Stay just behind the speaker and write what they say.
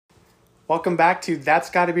Welcome back to That's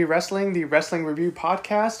Gotta Be Wrestling, the wrestling review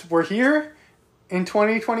podcast. We're here in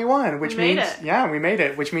 2021, which means we made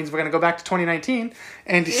it, which means we're going to go back to 2019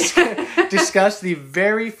 and discuss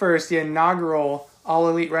the inaugural All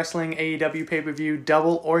Elite Wrestling AEW pay-per-view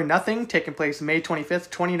Double or Nothing, taking place May 25th,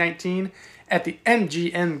 2019 at the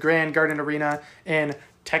MGM Grand Garden Arena in,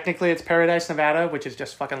 technically it's Paradise, Nevada, which is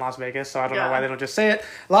just fucking Las Vegas, so I don't know why they don't just say it.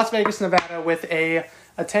 Las Vegas, Nevada, with a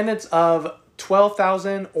attendance of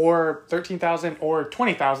 12,000 or 13,000 or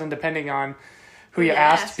 20,000, depending on who you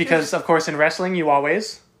asked. Because, of course, in wrestling, you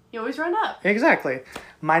always run up. Exactly.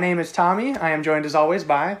 My name is Tommy. I am joined, as always,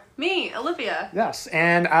 by... me, Olivia. Yes.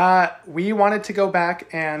 And we wanted to go back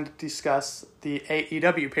and discuss the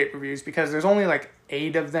AEW pay-per-views because there's only like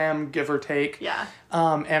 8 of them, give or take. Yeah.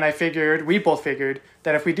 And we both figured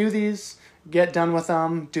that if we do these, get done with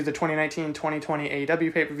them, do the 2019-2020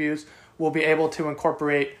 AEW pay-per-views, we'll be able to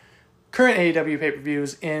incorporate current AEW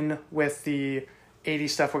pay-per-views in with the 80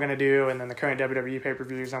 stuff we're going to do, and then the current WWE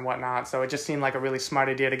pay-per-views and whatnot. So it just seemed like a really smart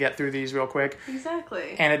idea to get through these real quick.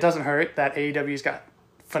 Exactly. And it doesn't hurt that AEW's got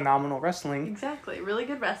phenomenal wrestling. Exactly. Really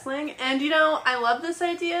good wrestling. And, I love this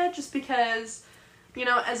idea just because,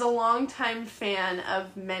 as a longtime fan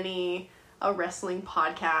of many a wrestling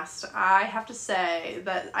podcast, I have to say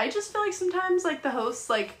that I just feel like sometimes, the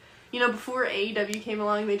hosts, before AEW came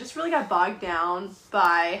along, they just really got bogged down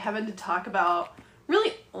by having to talk about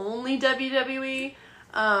really only WWE,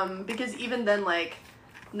 because even then,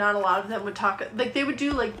 not a lot of them would talk, they would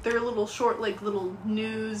do, their little short, little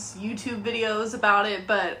news YouTube videos about it,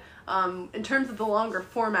 but, in terms of the longer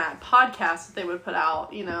format podcasts that they would put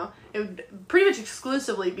out, it would pretty much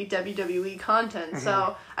exclusively be WWE content,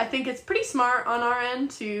 so I think it's pretty smart on our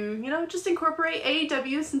end to, just incorporate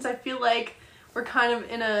AEW, since I feel like we're kind of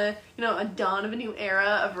in a dawn of a new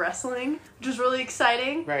era of wrestling, which is really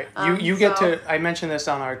exciting. Right. You get to, I mentioned this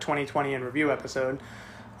on our 2020 in review episode.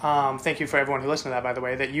 Thank you for everyone who listened to that, by the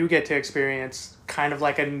way, that you get to experience kind of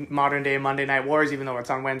like a modern day Monday Night Wars, even though it's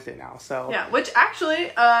on Wednesday now. So yeah, which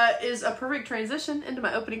actually is a perfect transition into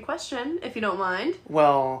my opening question, if you don't mind.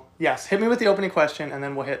 Well, yes. Hit me with the opening question, and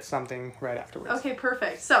then we'll hit something right afterwards. Okay,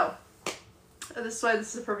 perfect. So, this is why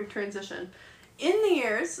this is a perfect transition. In the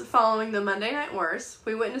years following the Monday Night Wars,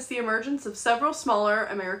 we witnessed the emergence of several smaller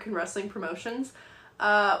American wrestling promotions,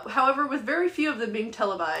 however, with very few of them being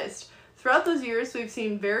televised. Throughout those years, we've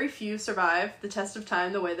seen very few survive the test of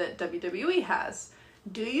time the way that WWE has.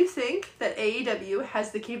 Do you think that AEW has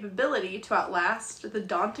the capability to outlast the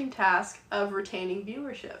daunting task of retaining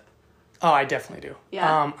viewership? Oh, I definitely do.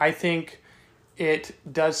 Yeah. I think it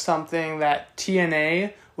does something that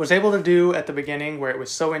TNA was able to do at the beginning, where it was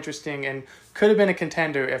so interesting and could have been a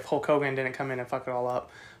contender if Hulk Hogan didn't come in and fuck it all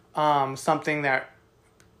up. Something that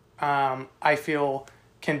I feel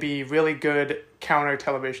can be really good counter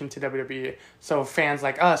television to WWE. So fans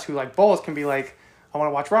like us who like both can be like, I want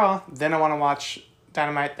to watch Raw, then I want to watch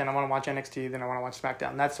Dynamite, then I want to watch NXT, then I want to watch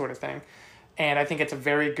SmackDown, that sort of thing. And I think it's a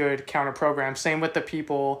very good counter program. Same with the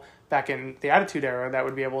people back in the Attitude Era that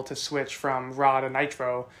would be able to switch from Raw to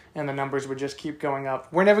Nitro, and the numbers would just keep going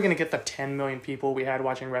up. We're never going to get the 10 million people we had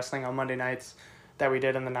watching wrestling on Monday nights that we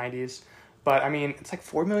did in the 90s. But, I mean, it's like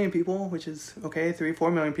 4 million people, which is, okay,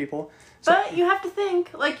 3-4 million people. So, but you have to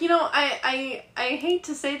think, I hate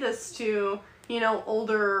to say this to,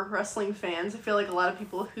 older wrestling fans. I feel like a lot of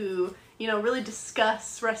people who, really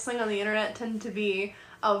discuss wrestling on the internet tend to be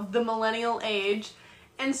of the millennial age.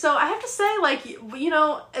 And so I have to say,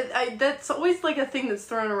 that's always a thing that's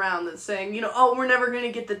thrown around that's saying, oh, we're never going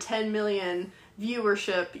to get the 10 million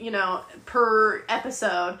viewership, per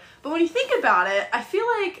episode. But when you think about it, I feel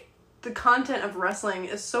like the content of wrestling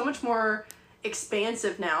is so much more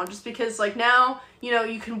expansive now, just because now,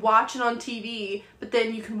 you can watch it on TV, but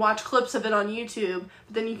then you can watch clips of it on YouTube,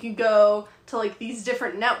 but then you can go to these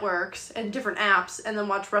different networks and different apps and then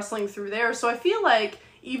watch wrestling through there. So I feel like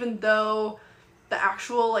even though the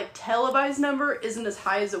actual televised number isn't as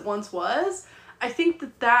high as it once was, I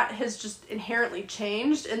think that has just inherently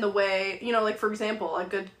changed in the way, for example, a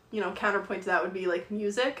good, counterpoint to that would be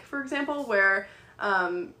music, for example, where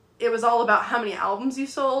it was all about how many albums you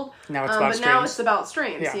sold. Now it's about streams. Now it's about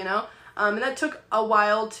streams, yeah. And that took a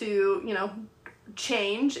while to,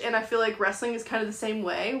 change, and I feel like wrestling is kind of the same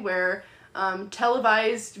way, where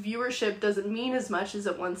televised viewership doesn't mean as much as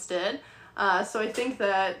it once did. So I think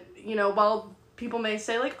that, while people may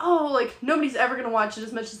say nobody's ever going to watch it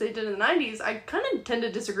as much as they did in the 90s, I kind of tend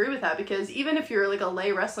to disagree with that, because even if you're a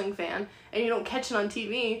lay wrestling fan and you don't catch it on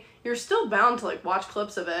TV, you're still bound to watch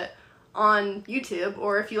clips of it on YouTube,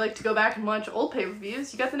 or if you like to go back and watch old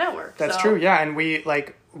pay-per-views, you got the network. That's true, yeah, and we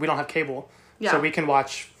don't have cable, so we can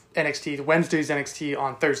watch NXT, Wednesday's NXT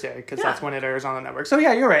on Thursday, because that's when it airs on the network. So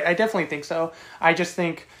yeah, you're right. I definitely think so. I just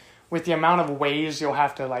think with the amount of ways you'll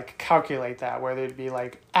have to like calculate that, whether it be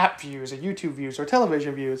like app views or YouTube views or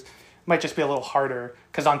television views, might just be a little harder.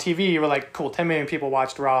 Because on TV, you were like, cool, 10 million people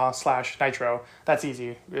watched Raw/Nitro. That's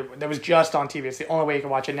easy. That was just on TV. It's the only way you can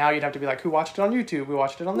watch it. Now you'd have to be like, who watched it on YouTube? Who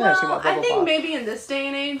watched it on this? Well, I think maybe in this day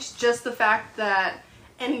and age, just the fact that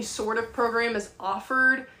any sort of program is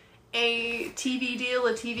offered a TV deal,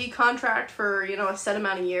 a TV contract for, you know, a set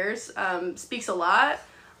amount of years, speaks a lot.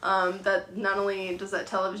 That not only does that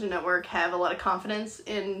television network have a lot of confidence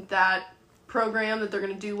in that program that they're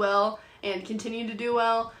going to do well and continue to do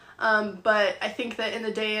well, but I think that in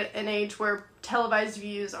the day and age where televised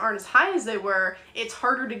views aren't as high as they were, it's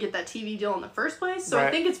harder to get that TV deal in the first place. So I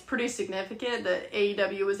think it's pretty significant that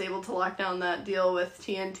AEW was able to lock down that deal with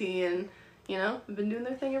TNT, and you know, they've been doing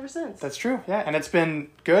their thing ever since. That's true, yeah, and it's been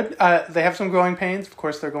good. They have some growing pains, of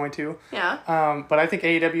course they're going to. Yeah. But I think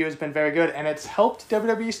AEW has been very good, and it's helped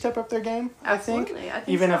WWE step up their game, Absolutely. I think.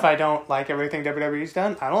 Even if I don't like everything WWE's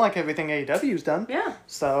done, I don't like everything AEW's done. Yeah.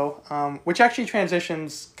 So, which actually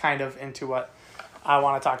transitions kind of into what I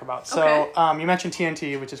want to talk about. So, you mentioned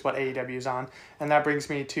TNT, which is what AEW's on, and that brings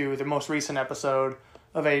me to the most recent episode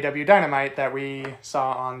of AEW Dynamite that we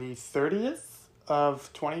saw on the 30th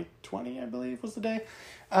of 2020, I believe was the day.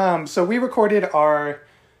 So we recorded our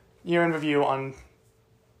year in review on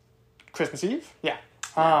Christmas Eve. Yeah.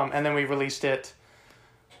 And then we released it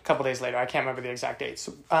a couple days later. I can't remember the exact dates.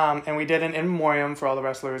 And we did an in memoriam for all the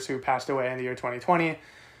wrestlers who passed away in the year 2020.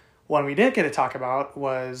 One we did get to talk about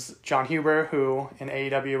was Jon Huber, who in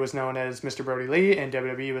AEW was known as Mr. Brody Lee, and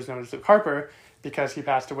WWE was known as Luke Harper, because he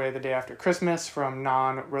passed away the day after Christmas from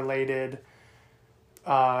non-COVID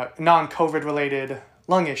related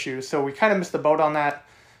lung issues. So we kind of missed the boat on that.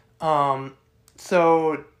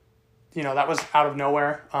 So, you know, that was out of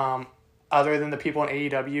nowhere. Other than the people in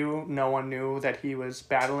AEW, no one knew that he was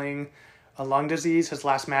battling a lung disease. His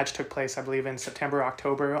last match took place, I believe, in September,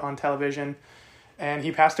 October on television. And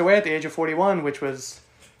he passed away at the age of 41, which was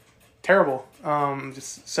terrible.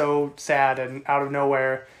 Just so sad and out of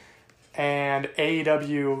nowhere. And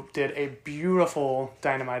AEW did a beautiful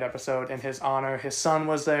Dynamite episode in his honor. His son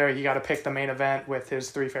was there. He got to pick the main event with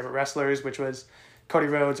his 3 favorite wrestlers, which was Cody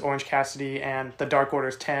Rhodes, Orange Cassidy, and the Dark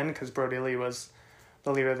Order's 10, because Brody Lee was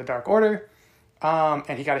the leader of the Dark Order.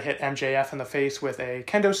 And he got to hit MJF in the face with a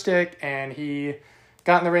kendo stick, and he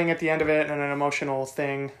got in the ring at the end of it in an emotional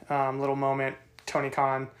thing, little moment. Tony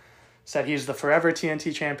Khan said he's the forever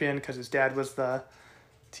TNT champion because his dad was the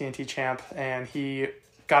TNT champ, and he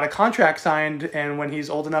got a contract signed, and when he's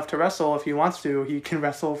old enough to wrestle, if he wants to, he can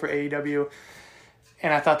wrestle for AEW.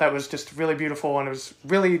 And I thought that was just really beautiful, and it was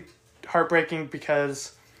really heartbreaking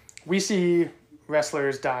because we see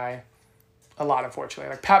wrestlers die a lot, unfortunately.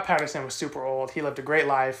 Like Pat Patterson was super old. He lived a great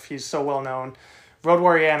life. He's so well known. Road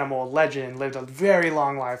Warrior Animal, legend, lived a very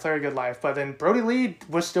long life, very good life. But then Brody Lee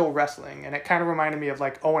was still wrestling, and it kind of reminded me of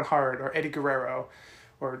like Owen Hart or Eddie Guerrero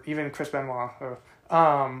or even Chris Benoit,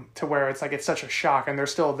 to where it's like it's such a shock, and they're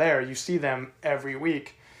still there. You see them every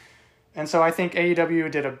week. And so I think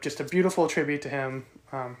AEW did just a beautiful tribute to him.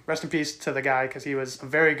 Rest in peace to the guy, because he was a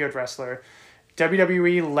very good wrestler.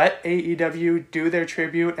 WWE let AEW do their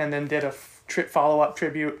tribute and then did a follow-up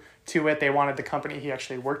tribute to it. They wanted the company he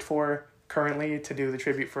actually worked for currently to do the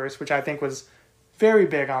tribute first, which I think was very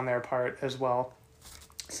big on their part as well.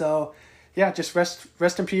 So, yeah, just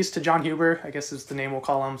rest in peace to Jon Huber, I guess is the name we'll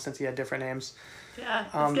call him, since he had different names. Yeah,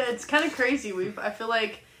 it's kind of crazy. I feel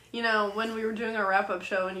like, you know, when we were doing our wrap-up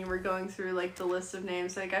show and you were going through, like, the list of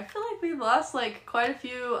names, like, I feel like we've lost, like, quite a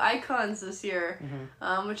few icons this year,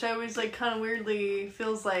 which I always, like, kind of weirdly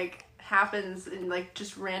feels like happens in, like,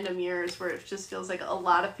 just random years where it just feels like a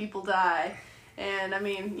lot of people die. And, I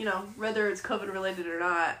mean, you know, whether it's COVID-related or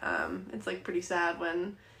not, it's, like, pretty sad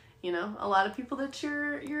when, you know, a lot of people that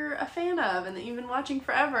you're a fan of and that you've been watching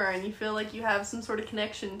forever and you feel like you have some sort of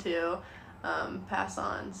connection to pass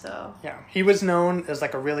on. So yeah, he was known as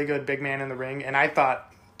like a really good big man in the ring, and I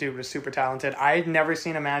thought dude was super talented. I'd never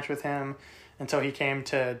seen a match with him until he came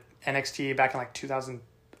to NXT back in like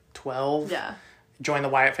 2012. Yeah, joined the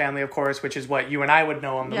Wyatt family, of course, which is what you and I would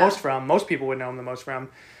know him the most from. Most people would know him the most from.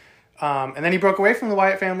 And then he broke away from the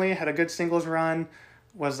Wyatt family, had a good singles run,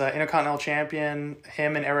 was the Intercontinental Champion.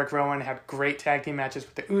 Him and Eric Rowan had great tag team matches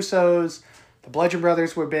with the Usos. The Bludgeon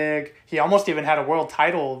Brothers were big. He almost even had a world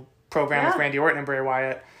title program with Randy Orton and Bray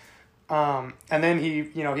Wyatt. And then he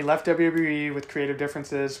left WWE with creative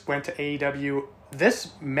differences, went to AEW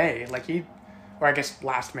this May,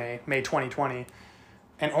 last May 2020,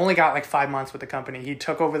 and only got like 5 months with the company. He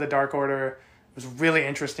took over the Dark Order. It was really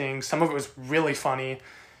interesting. Some of it was really funny.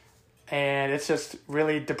 And it's just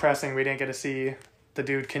really depressing we didn't get to see the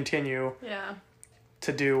dude continue Yeah.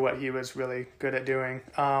 to do what he was really good at doing.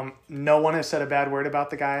 No one has said a bad word about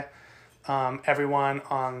the guy. Everyone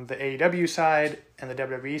on the AEW side and the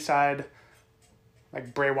WWE side,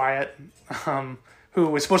 like Bray Wyatt, who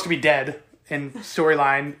was supposed to be dead in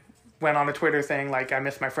storyline, went on a Twitter thing like, I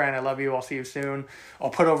miss my friend, I love you, I'll see you soon. I'll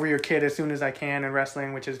put over your kid as soon as I can in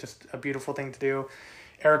wrestling, which is just a beautiful thing to do.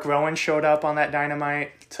 Eric Rowan showed up on that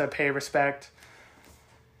Dynamite to pay respect.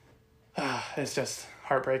 It's just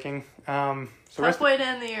heartbreaking. Tough way to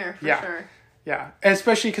end the year, for sure. Yeah,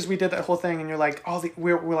 especially because we did that whole thing, and you're like,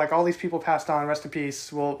 we're like, all these people passed on, rest in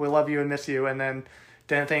peace, we'll love you and miss you, and then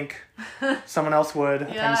didn't think someone else would,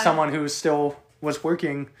 and someone who still was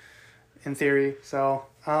working, in theory. So,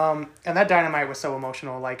 and that Dynamite was so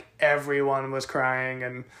emotional, like, everyone was crying,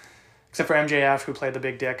 and except for MJF, who played the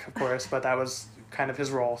big dick, of course, but that was kind of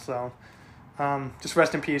his role, so, just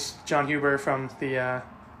rest in peace, John Huber from the,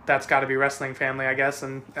 That's Gotta Be Wrestling family, I guess,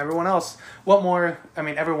 and everyone else. What more? I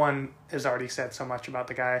mean, everyone has already said so much about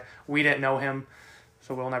the guy. We didn't know him,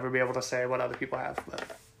 so we'll never be able to say what other people have.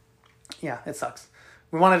 But yeah, it sucks.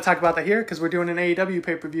 We wanted to talk about that here because we're doing an AEW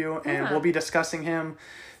pay-per-view, and we'll be discussing him.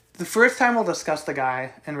 The first time we'll discuss the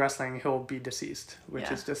guy in wrestling, he'll be deceased,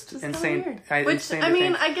 which is just insane. Which, I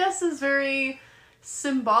mean, I guess is very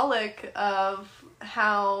symbolic of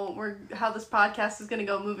how this podcast is going to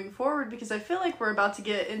go moving forward, because I feel like we're about to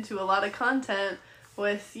get into a lot of content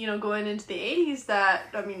with, going into the 80s that,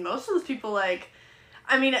 I mean, most of those people, like,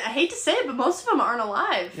 I mean, I hate to say it, but most of them aren't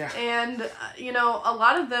alive. Yeah. And, a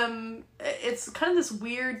lot of them, it's kind of this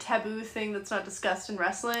weird taboo thing that's not discussed in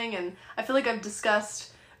wrestling, and I feel like I've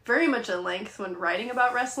discussed very much at length when writing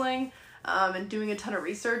about wrestling, and doing a ton of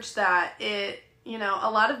research, that it,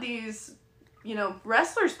 a lot of these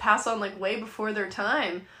wrestlers pass on like way before their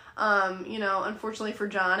time. Unfortunately for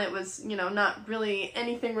John, it was, not really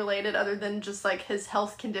anything related other than just like his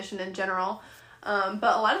health condition in general.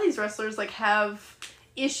 But a lot of these wrestlers like have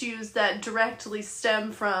issues that directly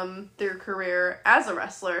stem from their career as a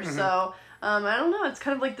wrestler. Mm-hmm. So, I don't know, it's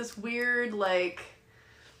kind of like this weird, like,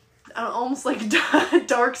 almost like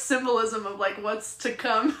dark symbolism of like what's to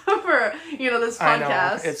come for, this podcast. I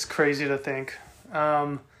know. It's crazy to think.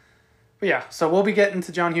 But yeah, so we'll be getting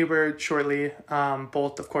to John Huber shortly.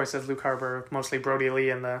 Both, of course, as Luke Harper, mostly Brody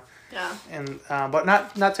Lee but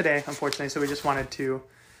not today, unfortunately. So we just wanted to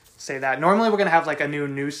say that. Normally, we're gonna have like a new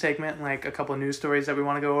news segment, like a couple of news stories that we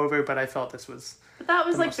want to go over. But I felt this was. But that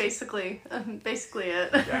was like basically it.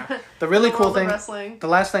 Yeah. The really cool thing, the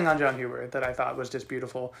last thing on John Huber that I thought was just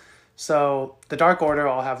beautiful. So the Dark Order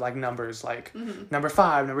all have like numbers, like number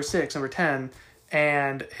 5, number 6, number 10.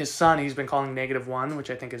 And his son, he's been calling -1, which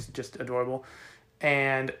I think is just adorable.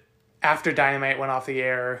 And after Dynamite went off the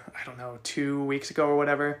air, I don't know, 2 weeks ago or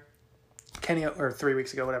whatever, 3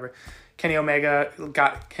 weeks ago, whatever, Kenny Omega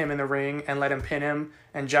got him in the ring and let him pin him.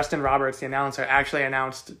 And Justin Roberts, the announcer, actually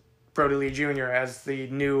announced Brody Lee Jr. as the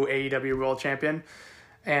new AEW World Champion.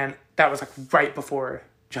 And that was like right before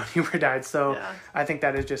John Huber died. So I think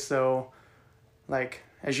that is just so, like,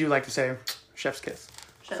 as you like to say, chef's kiss.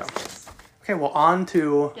 Chef's kiss. Okay, well, on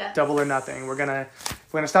to Double or Nothing. We're gonna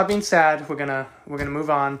stop being sad. We're gonna move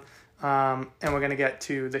on, and we're gonna get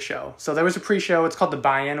to the show. So there was a pre-show. It's called the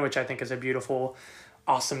Buy-In, which I think is a beautiful,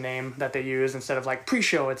 awesome name that they use instead of like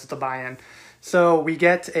pre-show. It's the Buy-In. So we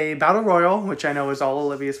get a battle royal, which I know is all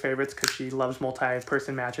Olivia's favorites because she loves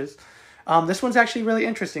multi-person matches. This one's actually really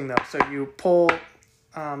interesting though. So you pull.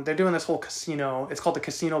 They're doing this whole casino. It's called the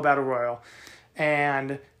Casino Battle Royal,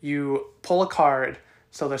 and you pull a card.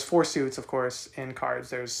 So there's 4 suits, of course, in cards.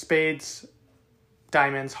 There's spades,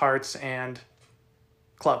 diamonds, hearts, and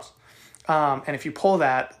clubs. And if you pull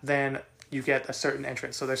that, then you get a certain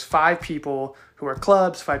entrance. So there's 5 people who are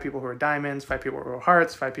clubs, 5 people who are diamonds, 5 people who are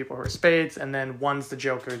hearts, 5 people who are spades, and then one's the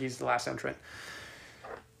Joker. He's the last entrant.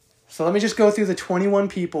 So let me just go through the 21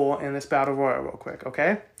 people in this Battle Royal real quick,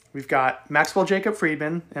 okay? We've got Maxwell Jacob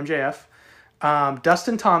Friedman, MJF.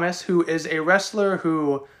 Dustin Thomas, who is a wrestler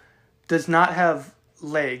who does not have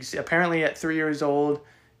legs. Apparently at 3 years old,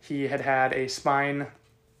 he had a spine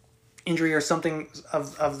injury or something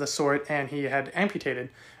of the sort, and he had amputated.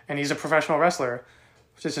 And he's a professional wrestler,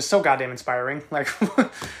 which is just so goddamn inspiring. Like,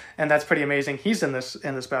 and that's pretty amazing. He's in this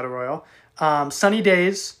Battle Royal. Sunny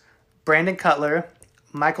Days, Brandon Cutler,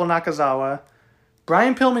 Michael Nakazawa,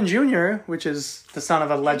 Brian Pillman Jr., which is the son of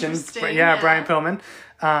a legend. Brian Pillman.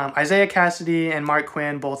 Isaiah Cassidy and Mark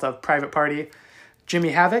Quinn, both of Private Party. Jimmy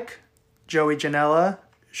Havoc, Joey Janela,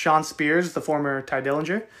 Sean Spears, the former Ty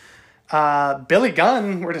Dillinger. Billy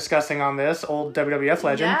Gunn, we're discussing on this, old WWF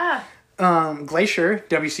legend. Yeah. Glacier,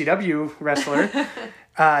 WCW wrestler.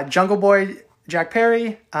 Jungle Boy Jack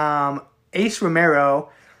Perry, Ace Romero,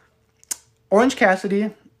 Orange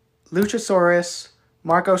Cassidy, Luchasaurus,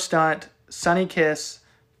 Marco Stunt, Sonny Kiss,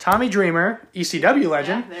 Tommy Dreamer, ECW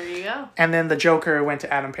legend. Yeah, there you go. And then the Joker went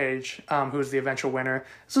to Adam Page, who was the eventual winner.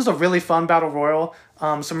 This was a really fun battle royal.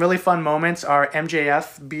 Some really fun moments are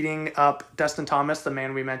MJF beating up Dustin Thomas, the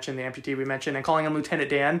man we mentioned, the amputee we mentioned, and calling him Lieutenant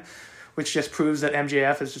Dan, which just proves that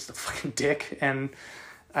MJF is just a fucking dick, and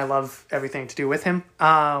I love everything to do with him.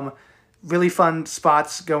 Really fun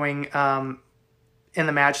spots going in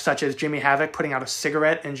the match, such as Jimmy Havoc putting out a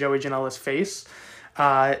cigarette in Joey Janela's face,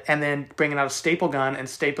 and then bringing out a staple gun and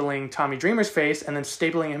stapling Tommy Dreamer's face, and then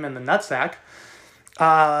stapling him in the nutsack.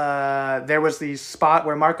 There was the spot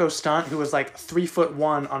where Marco Stunt, who was like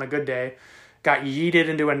 3'1" on a good day, got yeeted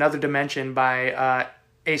into another dimension by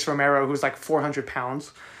Ace Romero, who's like 400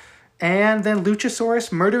 pounds. And then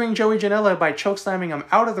Luchasaurus murdering Joey Janela by chokeslamming him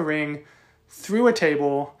out of the ring, through a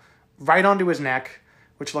table, right onto his neck,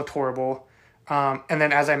 which looked horrible. And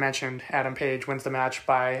then, as I mentioned, Adam Page wins the match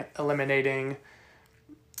by eliminating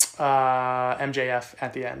MJF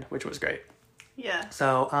at the end, which was great. Yeah.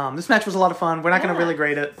 So this match was a lot of fun. We're not going to really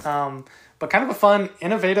grade it, but kind of a fun,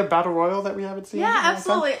 innovative battle royal that we haven't seen. Yeah,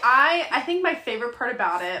 absolutely. I think my favorite part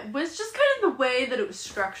about it was just kind of the way that it was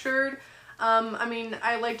structured. I mean,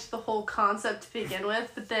 I liked the whole concept to begin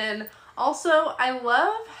with, but then also I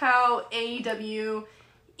love how AEW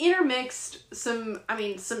intermixed some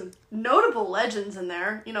notable legends in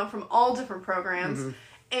there, from all different programs. Mm-hmm.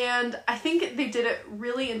 And I think they did it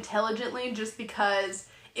really intelligently just because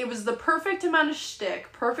it was the perfect amount of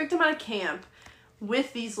shtick, perfect amount of camp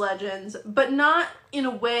with these legends, but not in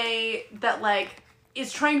a way that,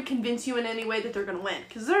 is trying to convince you in any way that they're going to win.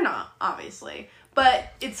 Because they're not, obviously.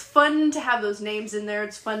 But it's fun to have those names in there.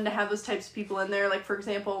 It's fun to have those types of people in there. Like, for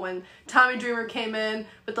example, when Tommy Dreamer came in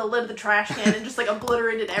with the lid of the trash can and just,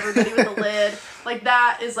 obliterated everybody with the lid.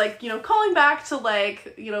 That is, calling back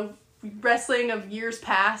to, wrestling of years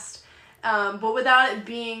past. But without it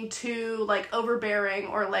being too, overbearing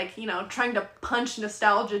or, trying to punch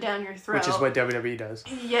nostalgia down your throat. Which is what WWE does.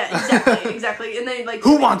 Yeah, exactly. And they,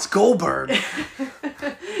 Who wants Goldberg?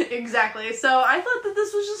 Exactly. So I thought that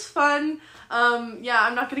this was just fun. I'm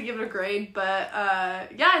not going to give it a grade, but,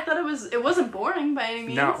 I thought it wasn't boring by any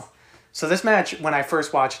means. No. So this match, when I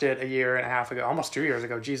first watched it a year and a half ago, almost 2 years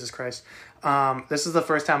ago, Jesus Christ, this is the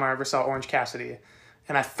first time I ever saw Orange Cassidy.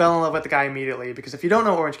 And I fell in love with the guy immediately, because if you don't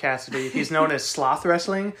know Orange Cassidy, he's known as sloth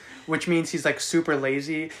wrestling, which means he's, super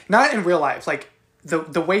lazy. Not in real life.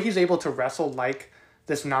 The way he's able to wrestle like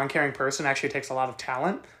this non-caring person actually takes a lot of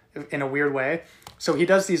talent in a weird way. So he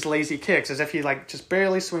does these lazy kicks as if he, just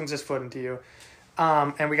barely swings his foot into you.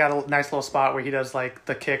 And we got a nice little spot where he does,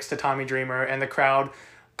 the kicks to Tommy Dreamer, and the crowd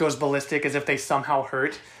goes ballistic as if they somehow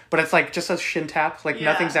hurt. But it's, just a shin tap.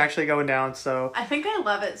 Nothing's actually going down, so... I think I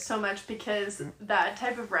love it so much because that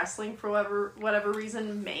type of wrestling, for whatever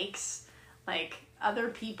reason, makes, other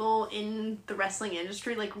people in the wrestling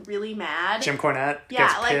industry, really mad. Jim Cornette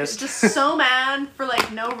gets pissed. Just so mad for,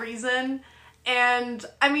 no reason. And,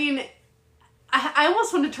 I mean... I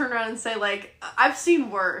almost want to turn around and say, I've seen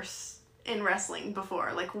worse in wrestling before,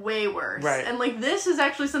 way worse. Right. And, this is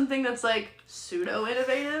actually something that's,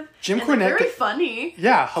 pseudo-innovative. Jim and, Cornette... very funny.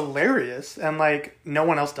 Yeah, hilarious. And, no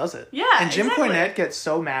one else does it. Yeah, And Jim Cornette gets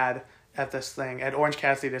so mad at this thing, at Orange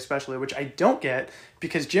Cassidy especially, which I don't get,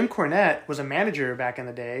 because Jim Cornette was a manager back in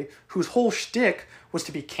the day whose whole shtick was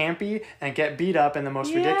to be campy and get beat up in the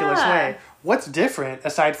most ridiculous way. What's different,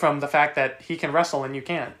 aside from the fact that he can wrestle and you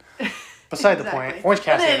can't? Beside the point, Orange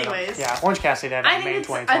Cassidy. Orange Cassidy had it in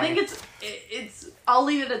 2020. I think it's. I'll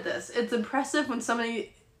leave it at this. It's impressive when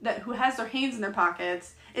somebody who has their hands in their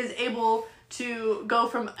pockets is able to go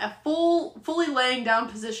from a fully laying down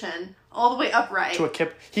position all the way upright to a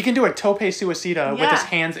kip. He can do a tope suicida with his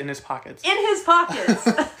hands in his pockets. In his pockets.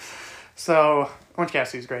 So Orange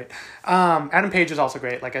Cassidy's great. Adam Page is also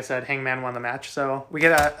great. Like I said, Hangman won the match. So we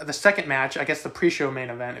get the second match. I guess the pre-show main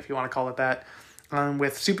event, if you want to call it that.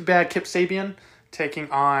 With Superbad Kip Sabian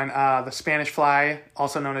taking on the Spanish Fly,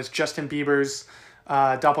 also known as Justin Bieber's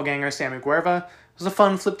doppelganger, Sammy Guevara. It was a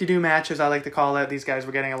fun flip-de-doo match, as I like to call it. These guys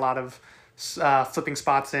were getting a lot of flipping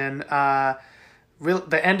spots in.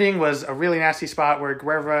 The ending was a really nasty spot where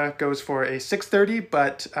Guevara goes for a 630,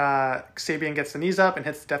 but Sabian gets the knees up and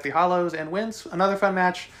hits the Deathly Hollows and wins. Another fun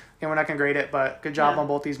match. Again, we're not going to grade it, but good job on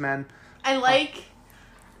both these men. I like...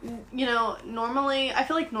 normally, I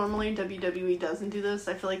feel like normally WWE doesn't do this.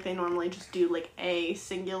 I feel like they normally just do, a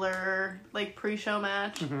singular, pre-show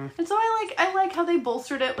match. Mm-hmm. And so I like how they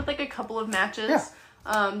bolstered it with, a couple of matches.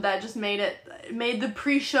 that just made the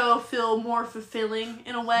pre-show feel more fulfilling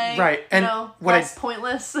in a way. Right. And less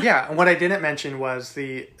pointless. Yeah, and what I didn't mention was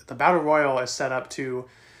the Battle Royal is set up to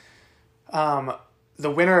the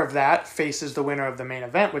winner of that faces the winner of the main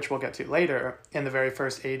event, which we'll get to later in the very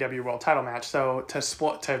first AEW World Title match. So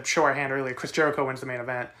to show our hand earlier, Chris Jericho wins the main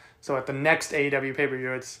event. So at the next AEW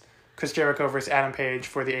pay-per-view, it's Chris Jericho versus Adam Page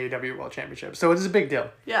for the AEW World Championship. So it is a big deal.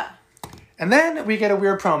 Yeah. And then we get a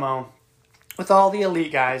weird promo with all the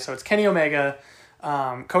elite guys. So it's Kenny Omega,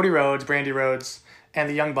 Cody Rhodes, Brandy Rhodes, and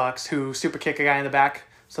the Young Bucks who super kick a guy in the back.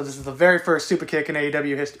 So this is the very first super kick in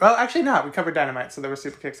AEW history. Well, actually not. We covered Dynamite, so there were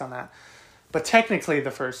super kicks on that. But technically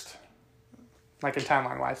the first, like in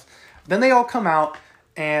timeline-wise. Then they all come out,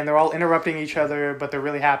 and they're all interrupting each other, but they're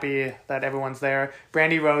really happy that everyone's there.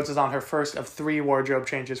 Brandy Rhodes is on her first of 3 wardrobe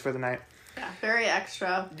changes for the night. Yeah, very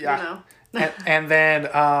extra, yeah. And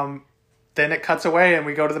then it cuts away, and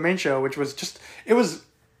we go to the main show, which was just... It was...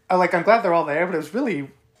 I'm glad they're all there, but it was really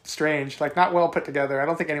strange. Like, not well put together. I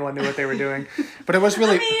don't think anyone knew what they were doing. But it was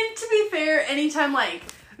really... I mean, to be fair, anytime,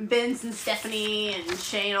 Vince and Stephanie and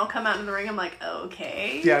Shane all come out in the ring, I'm like,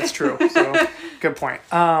 okay. Yeah, it's true. So, good point.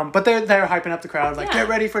 But they're hyping up the crowd, get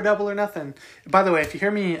ready for Double or Nothing. By the way, if you hear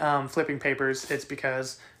me flipping papers, it's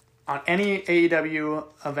because on any AEW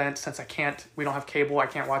event, since we don't have cable, I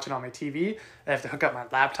can't watch it on my TV. I have to hook up my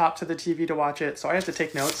laptop to the TV to watch it. So I have to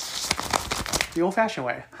take notes the old-fashioned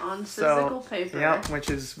way. On physical paper. Yeah, which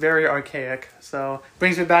is very archaic. So,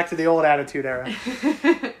 brings me back to the old Attitude Era.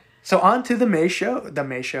 So on to the main show.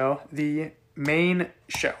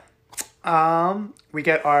 We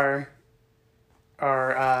get our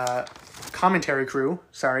commentary crew.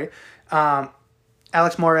 Sorry,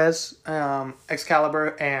 Alex Morez,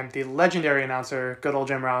 Excalibur, and the legendary announcer, good old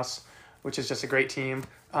Jim Ross, which is just a great team.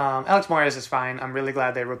 Alex Morez is fine. I'm really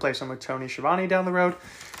glad they replaced him with Tony Schiavone down the road.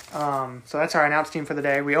 So that's our announce team for the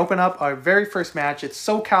day. We open up our very first match. It's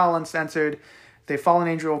SoCal Uncensored. They Fallen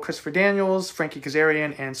Angel, Christopher Daniels, Frankie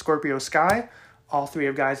Kazarian, and Scorpio Sky. All 3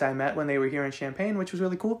 of guys I met when they were here in Champaign, which was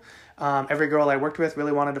really cool. Every girl I worked with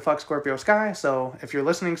really wanted to fuck Scorpio Sky. So if you're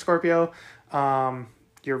listening, Scorpio,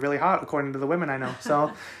 you're really hot, according to the women I know.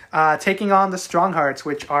 So taking on the Strong Hearts,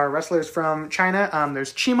 which are wrestlers from China.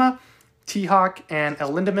 There's Chima, T-Hawk, and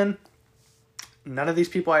El Lindemann. None of these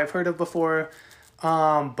people I have heard of before,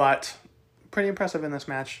 but pretty impressive in this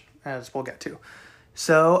match, as we'll get to.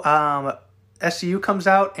 So SCU comes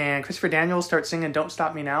out, and Christopher Daniels starts singing Don't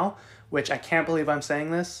Stop Me Now, which I can't believe I'm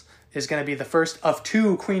saying this, is going to be the first of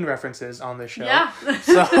 2 Queen references on this show. Yeah.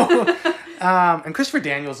 So, and Christopher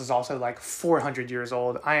Daniels is also 400 years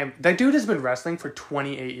old. That dude has been wrestling for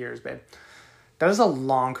 28 years, babe. That is a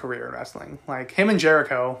long career in wrestling. Him and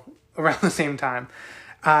Jericho around the same time.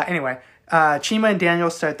 Anyway, Chima and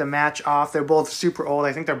Daniels start the match off. They're both super old.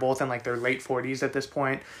 I think they're both in their late 40s at this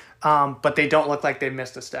point. But they don't look like they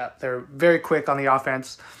missed a step. They're very quick on the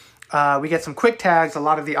offense. We get some quick tags, a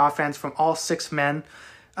lot of the offense from all 6 men.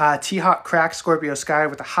 T-Hawk cracks Scorpio Sky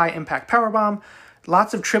with a high-impact powerbomb.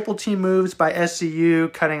 Lots of triple team moves by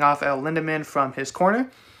SCU, cutting off El Lindemann from his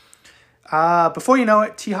corner. Before you know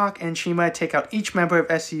it, T-Hawk and Chima take out each member of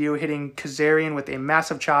SCU, hitting Kazarian with a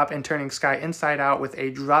massive chop and turning Sky inside out with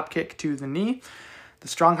a dropkick to the knee. The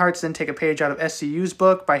Strong Hearts then take a page out of SCU's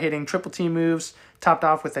book by hitting triple team moves, topped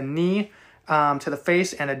off with a knee to the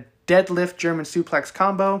face and a deadlift German suplex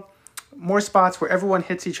combo. More spots where everyone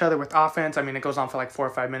hits each other with offense. I mean, it goes on for 4 or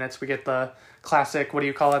 5 minutes. We get the classic,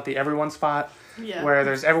 the everyone spot, where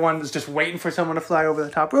everyone's just waiting for someone to fly over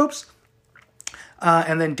the top ropes.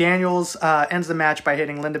 And then Daniels ends the match by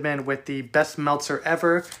hitting Lindemann with the best Meltzer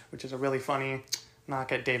ever, which is a really funny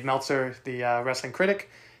knock at Dave Meltzer, the wrestling critic,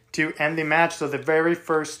 to end the match. So the very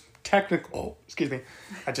first technical... excuse me,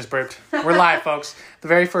 I just burped. We're live, folks. The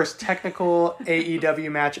very first technical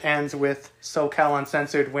AEW match ends with SoCal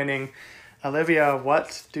Uncensored winning. Olivia,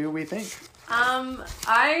 what do we think?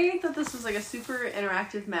 I thought this was a super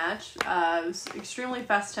interactive match. It was extremely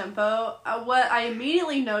fast tempo. What I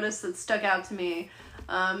immediately noticed that stuck out to me,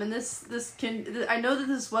 and I know that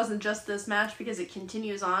this wasn't just this match because it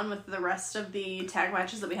continues on with the rest of the tag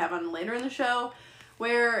matches that we have on later in the show,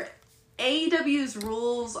 where AEW's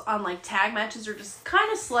rules on tag matches are just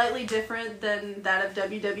kind of slightly different than that of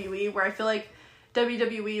WWE, where I feel like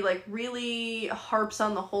WWE really harps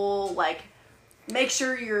on the whole make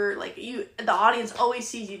sure you're the audience always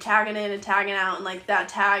sees you tagging in and tagging out, and that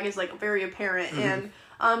tag is very apparent. Mm-hmm.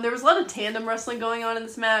 And there was a lot of tandem wrestling going on in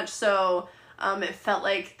this match, so it felt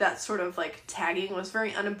like that sort of tagging was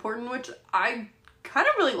very unimportant, which I kind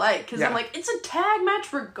of really like, because I'm it's a tag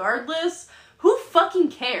match regardless. who fucking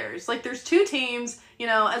cares? Like, there's 2 teams, you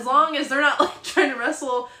know, as long as they're not, like, trying to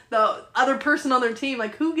wrestle the other person on their team,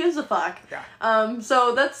 like, who gives a fuck? Yeah.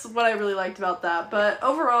 So that's what I really liked about that. But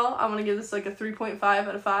overall, I'm gonna give this, like, a 3.5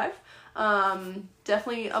 out of 5.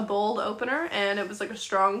 Definitely a bold opener, and it was, like, a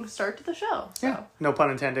strong start to the show. So. Yeah. No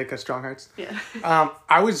pun intended, because Strong Hearts. Yeah.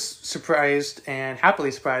 I was surprised and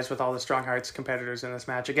happily surprised with all the Strong Hearts competitors in this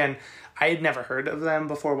match. Again, I had never heard of them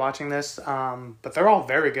before watching this, but they're all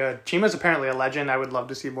very good. Chima's apparently a legend. I would love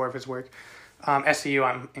to see more of his work. SCU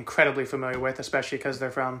I'm incredibly familiar with, especially because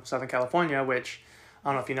they're from Southern California, which, I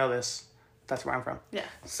don't know if you know this, that's where I'm from. Yeah.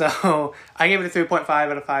 So I gave it a 3.5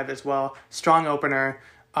 out of 5 as well. Strong opener.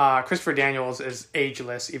 Christopher Daniels is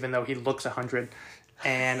ageless, even though he looks 100.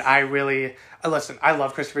 And I really... listen, I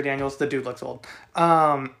love Christopher Daniels. The dude looks old.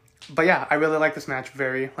 But yeah, I really like this match.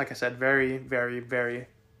 Very, like I said, very, very, very,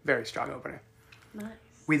 very strong opener. Nice.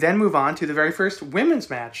 We then move on to the very first women's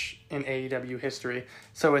match in AEW history.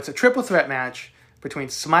 So it's a triple threat match between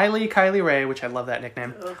Smiley Kylie Rae, which I love that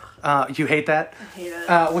nickname. You hate that? I hate it.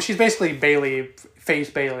 Well, she's basically Bailey, Face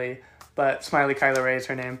Bailey, but Smiley Kylie Rae is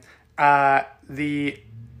her name.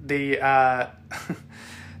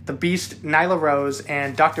 The Beast, Nyla Rose,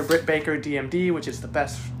 and Dr. Britt Baker, DMD, which is the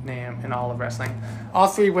best name in all of wrestling. All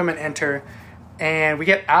 3 women enter, and we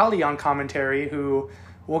get Allie on commentary, who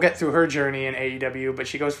we'll get through her journey in AEW, but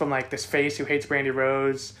she goes from, like, this face who hates Brandy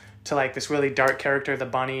Rhodes to, like, this really dark character, the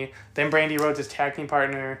Bunny, then Brandy Rhodes' tag team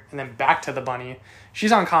partner, and then back to the Bunny.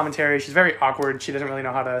 She's on commentary. She's very awkward. She doesn't really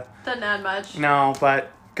know how to... Doesn't add much. No,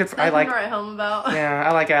 but... Good for, Nothing I like to write home about. Yeah,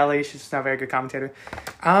 I like Allie. She's just not a very good commentator.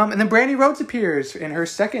 And then Brandy Rhodes appears in her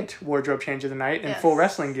second wardrobe change of the night in full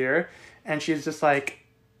wrestling gear, and she's just like,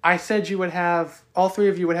 "I said you would have all 3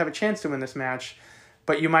 of you would have a chance to win this match,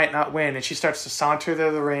 but you might not win." And she starts to saunter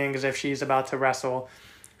to the ring as if she's about to wrestle,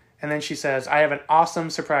 and then she says, "I have an awesome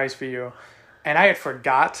surprise for you," and I had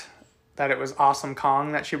forgot that it was Awesome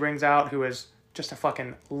Kong that she brings out, who is just a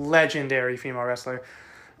fucking legendary female wrestler.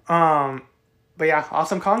 But yeah,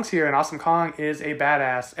 Awesome Kong's here, and Awesome Kong is a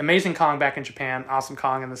badass. Amazing Kong back in Japan, Awesome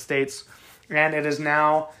Kong in the States. And it is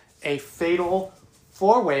now a fatal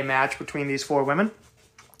 4-way match between these 4 women.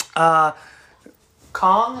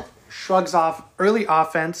 Kong shrugs off early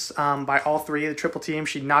offense by all 3, the triple team.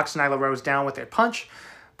 She knocks Nyla Rose down with a punch.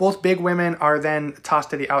 Both big women are then tossed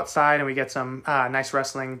to the outside, and we get some nice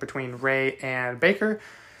wrestling between Ray and Baker.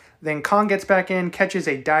 Then Kong gets back in, catches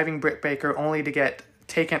a diving Britt Baker, only to get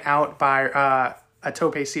taken out by a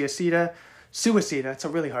tope suicida. It's a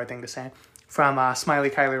really hard thing to say. From Smiley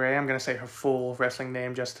Kylie Rae. I'm going to say her full wrestling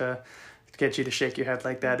name just to get you to shake your head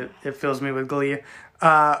like that. It fills me with glee.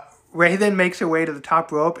 Ray then makes her way to the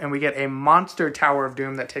top rope, and we get a monster Tower of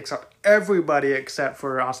Doom that takes out everybody except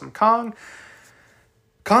for Awesome Kong.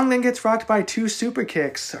 Kong then gets rocked by 2 super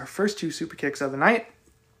kicks, our first 2 super kicks of the night.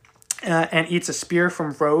 And eats a spear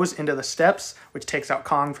from Rose into the steps, which takes out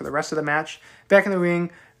Kong for the rest of the match. Back in the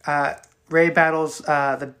ring, Ray rattles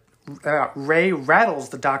the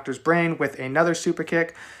Doctor's brain with another super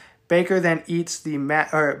kick. Baker then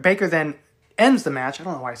Baker then ends the match. I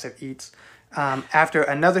don't know why I said eats. After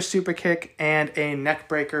another super kick and a neck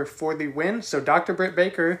breaker for the win. So Dr. Britt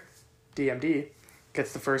Baker, DMD,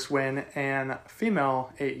 gets the first win in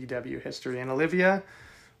female AEW history. And Olivia,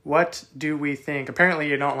 what do we think? Apparently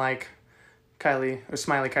you don't like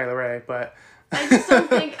Smiley Kylie Rae, but... I just don't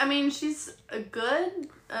think... I mean, she's good.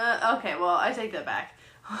 Okay, well, I take that back.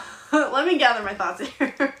 Let me gather my thoughts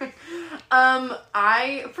here.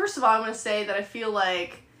 First of all, I want to say that I feel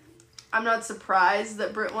like I'm not surprised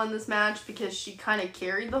that Britt won this match because she kind of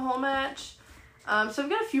carried the whole match. So I've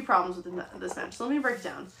got a few problems with this match. So let me break it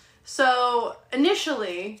down. So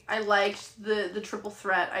initially, I liked the triple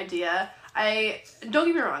threat idea. Don't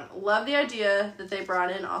get me wrong, love the idea that they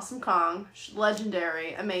brought in Awesome Kong,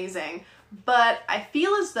 legendary, amazing. But I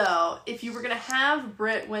feel as though if you were going to have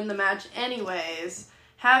Britt win the match anyways,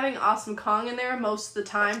 having Awesome Kong in there most of the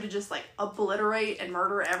time to just like obliterate and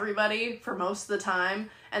murder everybody for most of the time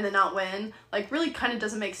and then not win, like really kind of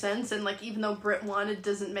doesn't make sense. And like even though Britt won, it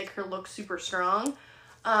doesn't make her look super strong.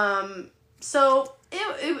 So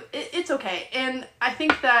it's okay. And I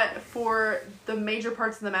think that for the major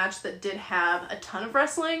parts of the match that did have a ton of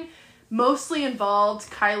wrestling, mostly involved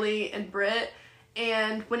Kylie and Britt.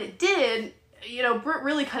 And when it did, you know, Britt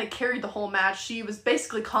really kind of carried the whole match. She was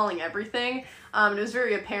basically calling everything. And it was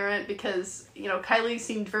very apparent because, you know, Kylie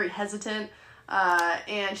seemed very hesitant.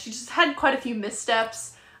 And she just had quite a few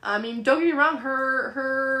missteps. I mean, don't get me wrong,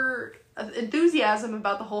 her enthusiasm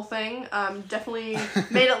about the whole thing definitely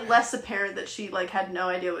made it less apparent that she like had no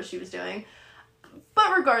idea what she was doing.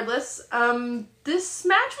 But regardless, this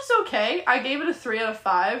match was okay. I gave it a 3 out of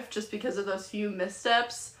 5 just because of those few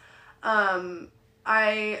missteps.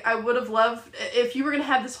 I would have loved, if you were going to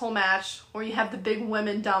have this whole match where you have the big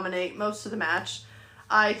women dominate most of the match,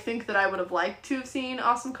 I think that I would have liked to have seen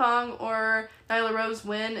Awesome Kong or Nyla Rose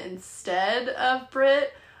win instead of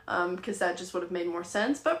Britt, because that just would have made more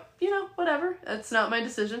sense. But, whatever. That's not my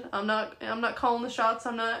decision. I'm not calling the shots.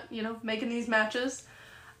 I'm not, making these matches.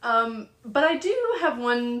 But I do have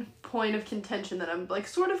one point of contention that I'm,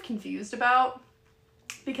 sort of confused about,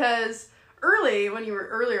 because earlier when you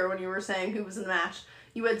were saying who was in the match,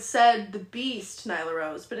 you had said the Beast, Nyla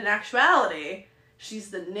Rose, but in actuality, she's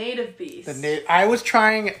the Native Beast. I was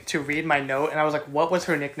trying to read my note, and I was like, what was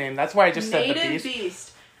her nickname? That's why I just said the Beast. Native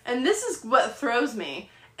Beast. And this is what throws me,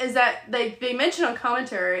 is that they mentioned on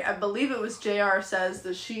commentary, I believe it was JR says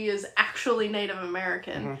that she is actually Native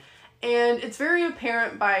American. Mm-hmm. And it's very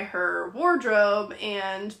apparent by her wardrobe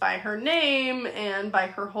and by her name and by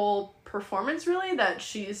her whole performance, really, that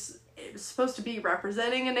she's supposed to be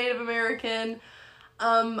representing a Native American.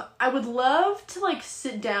 I would love to,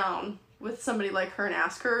 sit down with somebody like her and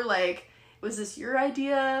ask her, was this your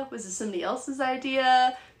idea? Was this somebody else's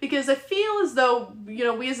idea? Because I feel as though,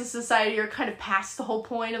 we as a society are kind of past the whole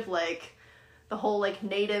point of, the whole,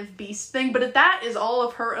 Native Beast thing. But if that is all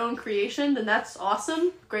of her own creation, then that's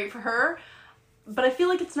awesome. Great for her. But I feel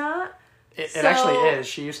like it's not. It actually is.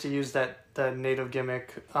 She used to use the Native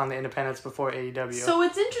gimmick on the Independents before AEW. So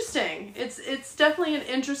it's interesting. It's definitely an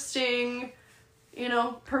interesting,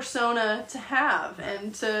 persona to have.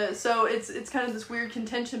 And so it's kind of this weird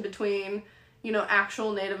contention between,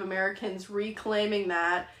 actual Native Americans reclaiming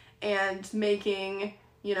that and making,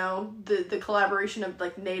 the collaboration of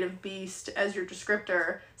Native Beast as your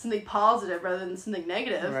descriptor something positive rather than something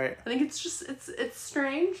negative. Right. I think it's just it's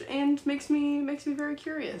strange and makes me very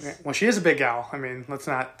curious. Okay. Well, she is a big gal. I mean, let's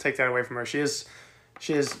not take that away from her. She is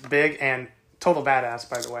big and total badass,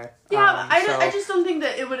 by the way. Yeah, I just don't think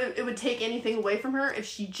that it would take anything away from her if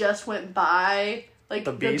she just went by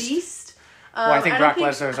the Beast. Well, I think Brock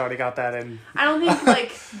Lesnar's already got that in. I don't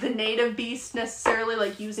think, the Native Beast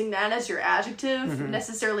necessarily, using that as your adjective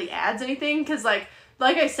necessarily adds anything. Because, like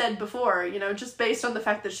I said before, just based on the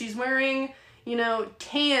fact that she's wearing,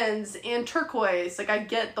 tans and turquoise, I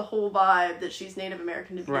get the whole vibe that she's Native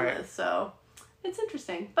American to begin with. So, it's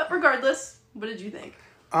interesting. But regardless, what did you think?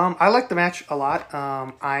 I liked the match a lot.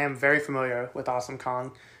 I am very familiar with Awesome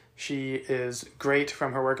Kong. She is great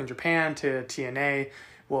from her work in Japan to TNA.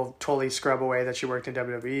 Will totally scrub away that she worked in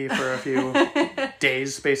WWE for a few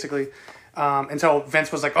days, basically. Until Vince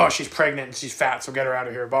was like, oh, she's pregnant and she's fat, so get her out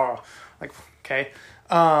of here, ball. Okay.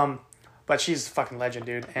 But she's a fucking legend,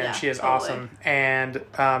 dude. And she is awesome. And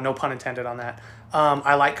no pun intended on that.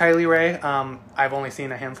 I like Kylie Rae. I've only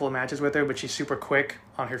seen a handful of matches with her, but she's super quick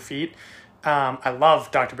on her feet. I love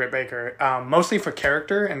Dr. Britt Baker, mostly for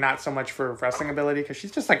character and not so much for wrestling ability, because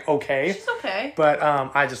she's just okay. She's okay. But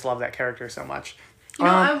I just love that character so much.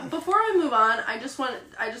 Before I move on, I just want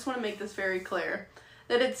to make this very clear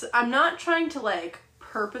that I'm not trying to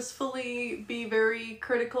purposefully be very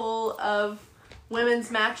critical of women's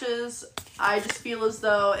matches. I just feel as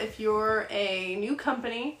though if you're a new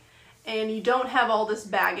company and you don't have all this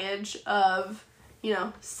baggage of,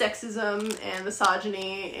 sexism and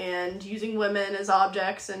misogyny and using women as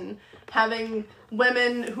objects and having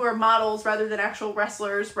women who are models rather than actual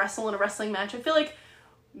wrestlers wrestle in a wrestling match, I feel like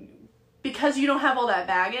because you don't have all that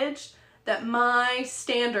baggage, that my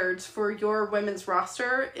standards for your women's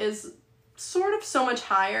roster is sort of so much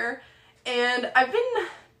higher. And I've been,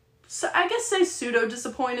 I guess, pseudo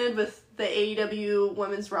disappointed with the AEW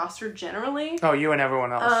women's roster generally. Oh, you and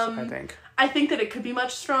everyone else, I think. I think that it could be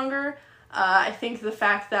much stronger. I think the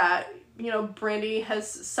fact that, Brandy has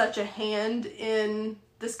such a hand in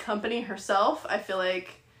this company herself, I feel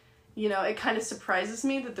like, it kind of surprises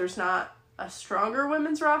me that there's not a stronger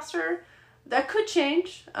women's roster. That could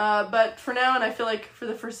change, but for now, and I feel like for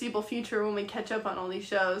the foreseeable future, when we catch up on all these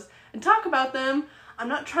shows and talk about them, I'm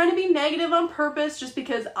not trying to be negative on purpose just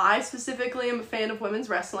because I specifically am a fan of women's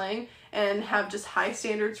wrestling and have just high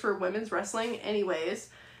standards for women's wrestling anyways.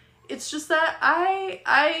 It's just that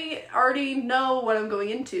I already know what I'm going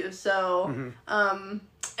into, so, and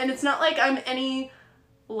it's not like I'm any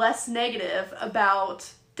less negative about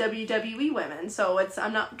WWE women, so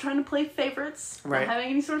I'm not trying to play favorites, not having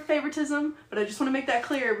any sort of favoritism, but I just want to make that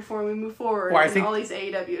clear before we move forward in all these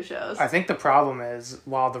AEW shows. I think the problem is,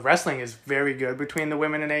 while the wrestling is very good between the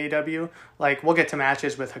women in AEW, we'll get to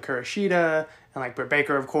matches with Hikaru Shida and Britt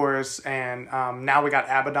Baker, of course, and now we got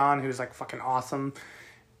Abaddon, who's fucking awesome.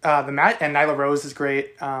 the match, and Nyla Rose is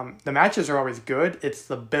great. The matches are always good. It's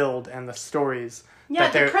the build and the stories. Yeah,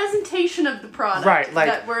 the presentation of the product. Right,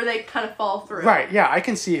 like where they kind of fall through. Right, yeah, I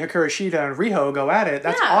can see Hikaru Shida and Riho go at it.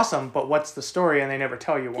 That's awesome, but what's the story? And they never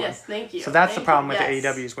tell you one. Yes, thank you. So that's the problem with the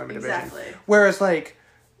AEW's women's division. Whereas, like,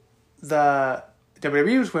 the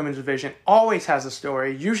WWE's women's division always has a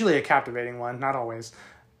story, usually a captivating one, not always,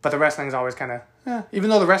 but the wrestling is always kind of, even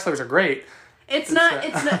though the wrestlers are great.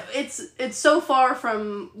 It's so far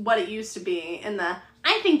from what it used to be in the,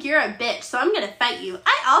 I think you're a bitch, so I'm gonna fight you.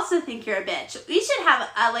 I also think you're a bitch. We should have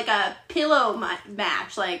a pillow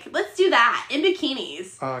match. Like, let's do that in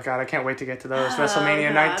bikinis. Oh god, I can't wait to get to those.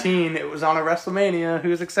 WrestleMania 19. It was on a WrestleMania.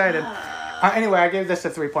 Who's excited? Anyway, I gave this a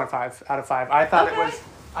 3.5 out of 5. I thought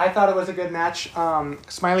it was a good match.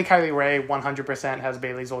 Smiley Kylie Rae 100% has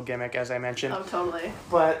Bayley's old gimmick, as I mentioned. Oh, totally.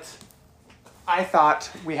 But I thought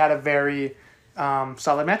we had a very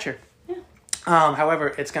solid match here. However,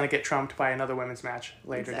 it's going to get trumped by another women's match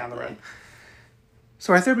later down the road.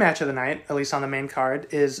 So our third match of the night, at least on the main card,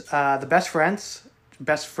 is the best friends,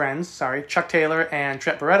 Chuck Taylor and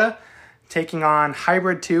Trent Beretta, taking on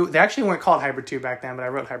Hybrid 2. They actually weren't called Hybrid 2 back then, but I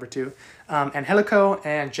wrote Hybrid 2. Angelico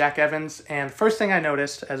and Jack Evans. And first thing I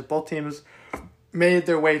noticed, as both teams made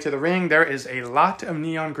their way to the ring, there is a lot of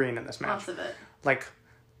neon green in this match. Lots of it. Like,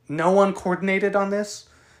 no one coordinated on this.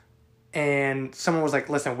 And someone was like,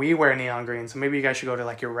 listen, we wear neon green, so maybe you guys should go to,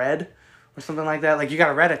 like, your red or something like that. Like, you got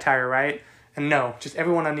a red attire, right? And no, just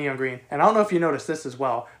everyone on neon green. And I don't know if you noticed this as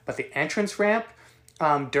well, but the entrance ramp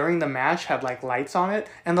during the match had, like, lights on it,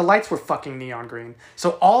 and the lights were fucking neon green.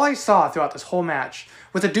 So all I saw throughout this whole match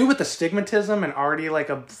was a dude with astigmatism and already, like,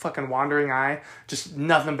 a fucking wandering eye. Just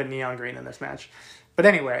nothing but neon green in this match. But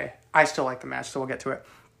anyway, I still like the match, so we'll get to it.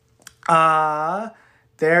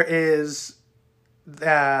 There is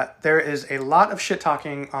a lot of shit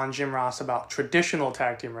talking on Jim Ross about traditional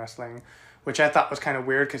tag team wrestling, which I thought was kind of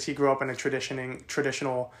weird because he grew up in a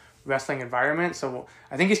traditional wrestling environment. So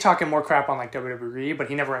I think he's talking more crap on, like, WWE, but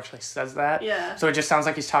he never actually says that. Yeah. So it just sounds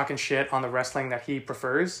like he's talking shit on the wrestling that he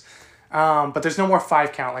prefers. But there's no more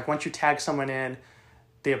 5 count. Like, once you tag someone in,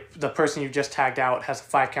 the person you just tagged out has a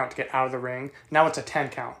 5 count to get out of the ring. Now it's a 10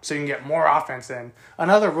 count, so you can get more offense in.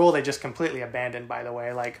 Another rule they just completely abandoned, by the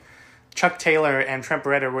way. Like, Chuck Taylor and Trent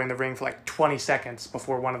Beretta were in the ring for like 20 seconds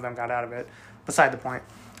before one of them got out of it. Beside the point.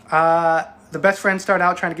 The best friends start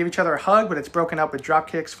out trying to give each other a hug, but it's broken up with drop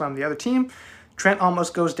kicks from the other team. Trent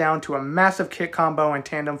almost goes down to a massive kick combo and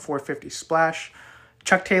tandem 450 splash.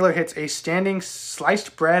 Chuck Taylor hits a standing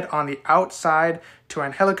sliced bread on the outside to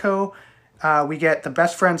Angelico. We get the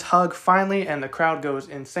best friends hug finally, and the crowd goes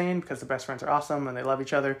insane because the best friends are awesome and they love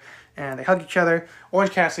each other and they hug each other.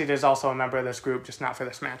 Orange Cassidy is also a member of this group, just not for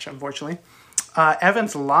this match, unfortunately.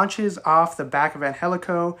 Evans launches off the back of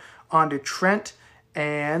Angelico onto Trent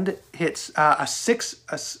and hits a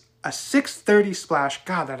 630 splash.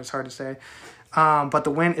 God, that is hard to say. But the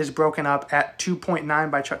win is broken up at 2.9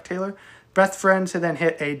 by Chuck Taylor. Best friends then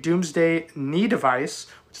hit a Doomsday knee device,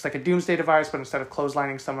 which is like a Doomsday device, but instead of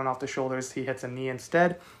clotheslining someone off the shoulders, he hits a knee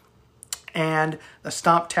instead. And the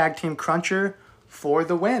Stomp Tag Team Cruncher for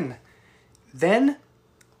the win. Then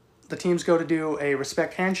the teams go to do a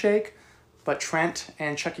respect handshake, but Trent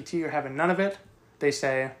and Chucky T are having none of it. They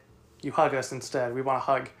say, you hug us instead. We want a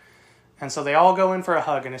hug. And so they all go in for a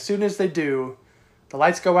hug. And as soon as they do, the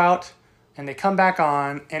lights go out and they come back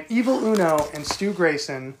on. And Evil Uno and Stu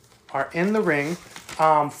Grayson are in the ring,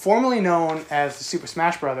 formerly known as the Super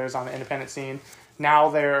Smash Brothers on the independent scene. Now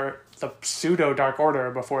they're the pseudo Dark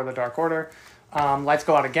Order before the Dark Order. Lights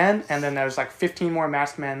go out again, and then there's like 15 more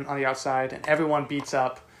masked men on the outside, and everyone beats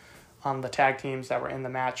up on the tag teams that were in the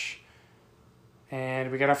match. And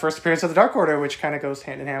we get our first appearance of the Dark Order, which kind of goes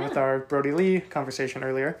hand in hand with our Brody Lee conversation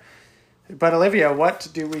earlier. But Olivia, what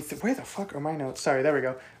do we... where the fuck are my notes? Sorry, there we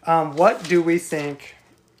go. What do we think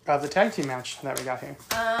of the tag team match that we got here?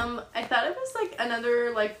 I thought it was like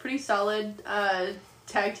another like pretty solid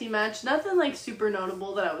tag team match. Nothing like super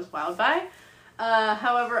notable that I was wowed by.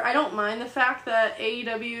 However, I don't mind the fact that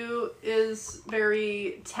AEW is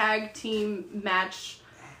very tag team match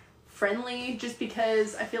friendly, just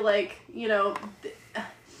because I feel like, you know,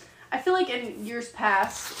 I feel like in years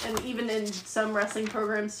past, and even in some wrestling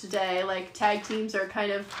programs today, like, tag teams are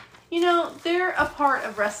kind of, you know, they're a part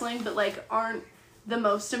of wrestling, but, like, aren't the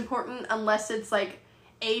most important unless it's, like,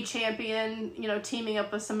 a champion, teaming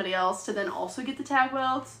up with somebody else to then also get the tag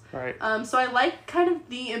belts. Right. So I like kind of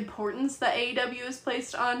the importance that AEW has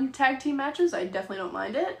placed on tag team matches. I definitely don't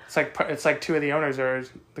mind it. It's like two of the owners are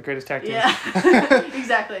the greatest tag team. Yeah,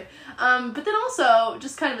 exactly. But then also,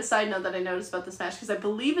 just kind of a side note that I noticed about this match, because I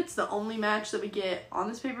believe it's the only match that we get on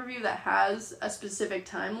this pay-per-view that has a specific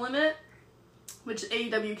time limit, which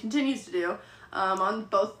AEW continues to do. On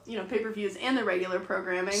both, pay-per-views and the regular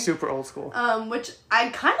programming. Super old school. Which I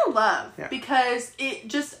kind of love, because it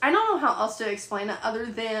just, I don't know how else to explain it other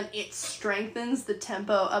than it strengthens the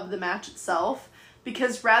tempo of the match itself,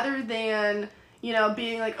 because rather than,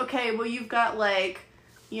 being like, okay, well, you've got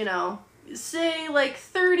say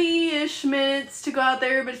 30-ish minutes to go out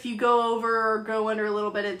there, but if you go over or go under a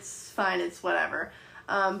little bit, it's fine, it's whatever.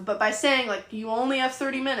 But by saying, you only have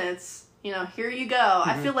 30 minutes... here you go. Mm-hmm.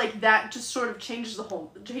 I feel like that just sort of changes the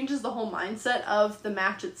whole mindset of the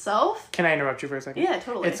match itself. Can I interrupt you for a second? Yeah,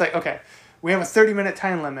 totally. It's like, okay, we have a 30-minute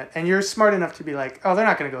time limit, and you're smart enough to be like, oh, they're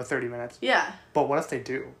not going to go 30 minutes. Yeah. But what if they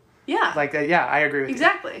do? Yeah. I agree with you.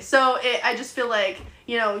 Exactly. So I just feel like,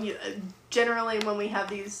 generally when we have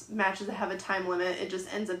these matches that have a time limit, it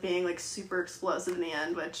just ends up being, super explosive in the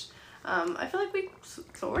end, which I feel like we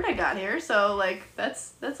sort of got here. So,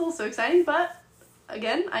 that's also exciting, but...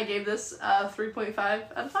 Again, I gave this 3.5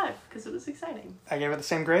 out of 5 because it was exciting. I gave it the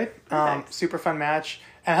same grade. Perfect. Super fun match.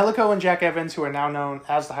 Angelico and Jack Evans, who are now known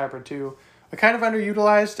as the Hybrid 2, are kind of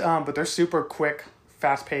underutilized, but they're super quick,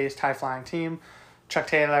 fast-paced, high-flying team. Chuck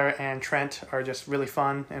Taylor and Trent are just really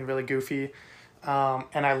fun and really goofy,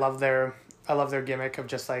 and I love their gimmick of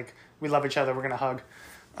just we love each other, we're gonna hug,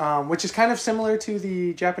 which is kind of similar to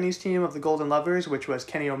the Japanese team of the Golden Lovers, which was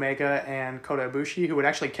Kenny Omega and Kota Ibushi, who would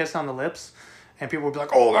actually kiss on the lips. And people would be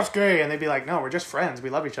like, oh, that's gay. And they'd be like, no, we're just friends. We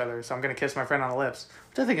love each other. So I'm going to kiss my friend on the lips.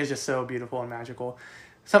 Which I think is just so beautiful and magical.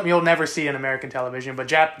 Something you'll never see in American television. But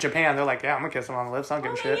Japan, they're like, yeah, I'm going to kiss him on the lips. I don't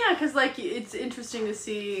give a shit. Yeah, because it's interesting to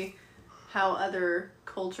see how other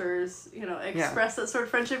cultures, express that sort of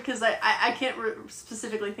friendship. Because I can't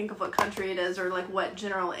specifically think of what country it is or what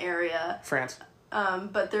general area. France.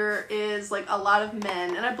 But there is a lot of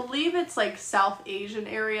men. And I believe it's South Asian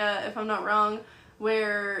area, if I'm not wrong,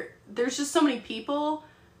 where there's just so many people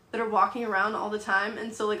that are walking around all the time,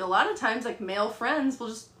 and so a lot of times male friends will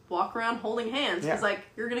just walk around holding hands because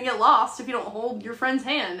you're gonna get lost if you don't hold your friend's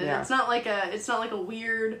hand, and it's not like a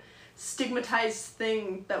weird stigmatized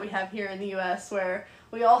thing that we have here in the U.S. where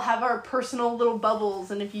we all have our personal little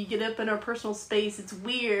bubbles, and if you get up in our personal space, it's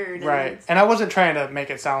weird. Right, and I wasn't trying to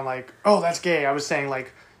make it sound like, oh, that's gay. I was saying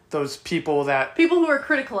those people who are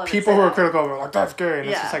critical of it. People who are critical of it, that's gay. And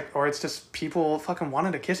it's just or it's just people fucking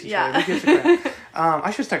wanting to kiss each other. Who gives a crap?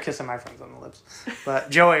 I should start kissing my friends on the lips. But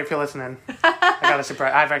Joey, if you're listening, I got a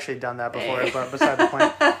surprise. I've actually done that before, but beside the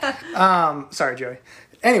point. Sorry, Joey.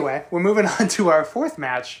 Anyway, we're moving on to our fourth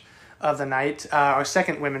match of the night, our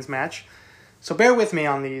second women's match. So bear with me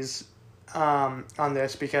on these, on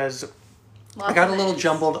this, because I got a little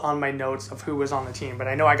jumbled on my notes of who was on the team, but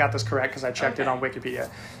I know I got this correct because I checked it on Wikipedia.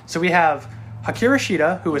 So we have Hikaru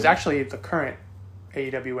Shida, who is actually the current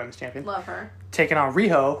AEW Women's Champion. Love her. Taking on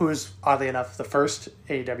Riho, who's oddly enough the first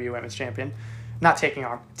AEW Women's Champion. Not taking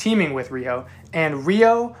on, teaming with Riho. And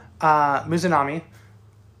Ryo Mizunami.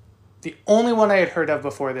 The only one I had heard of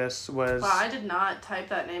before this was... Wow, I did not type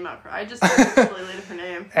that name out. I just completely different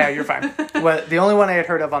name. Yeah, you're fine. Well, the only one I had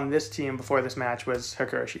heard of on this team before this match was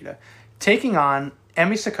Hikaru Shida. Taking on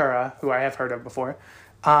Emi Sakura, who I have heard of before.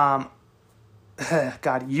 Yuka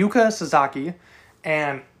Sasaki.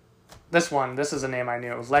 And this is a name I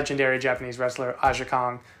knew. It was legendary Japanese wrestler Aja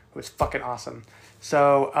Kong, who was fucking awesome.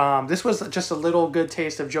 So this was just a little good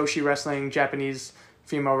taste of Joshi wrestling, Japanese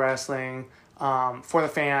female wrestling. For the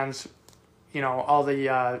fans, all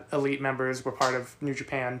the elite members were part of New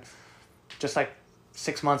Japan just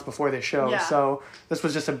 6 months before this show. Yeah. So this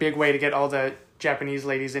was just a big way to get all the Japanese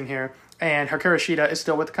ladies in here. And Hikaru Shida is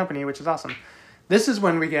still with the company, which is awesome. This is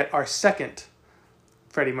when we get our second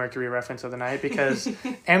Freddie Mercury reference of the night, because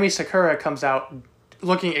Emi Sakura comes out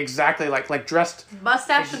looking exactly like dressed...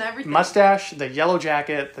 Mustache and everything. Mustache, the yellow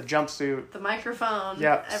jacket, the jumpsuit. The microphone.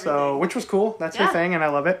 Yeah, everything. So, which was cool. That's her thing, and I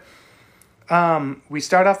love it. We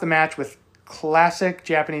start off the match with classic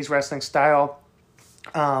Japanese wrestling style.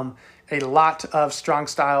 A lot of strong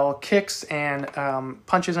style kicks and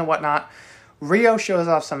punches and whatnot. Ryo shows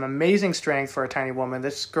off some amazing strength for a tiny woman.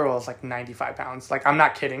 This girl is 95 pounds. I'm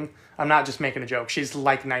not kidding. I'm not just making a joke. She's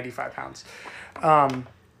 95 pounds.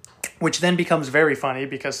 Which then becomes very funny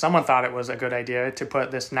because someone thought it was a good idea to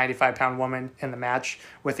put this 95-pound woman in the match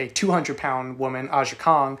with a 200-pound woman, Aja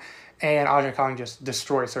Kong, and Aja Kong just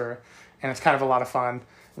destroys her. And it's kind of a lot of fun.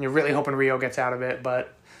 And you're really hoping Rio gets out of it,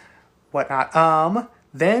 but whatnot.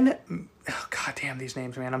 Then, oh, god damn these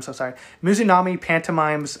names, man. I'm so sorry. Mizunami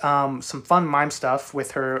pantomimes some fun mime stuff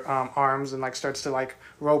with her arms and like starts to like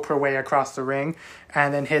rope her way across the ring,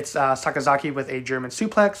 and then hits Sakazaki with a German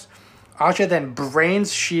suplex. Aja then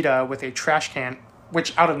brains Shida with a trash can,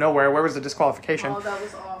 which out of nowhere, where was the disqualification? Oh, that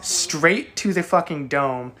was awesome. Straight to the fucking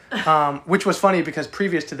dome, which was funny because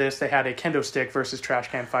previous to this, they had a kendo stick versus trash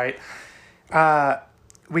can fight.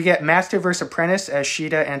 We get Master versus Apprentice as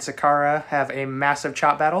Shida and Sakara have a massive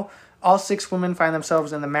chop battle. All 6 women find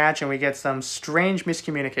themselves in the match, and we get some strange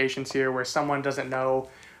miscommunications here where someone doesn't know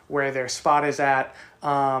where their spot is at.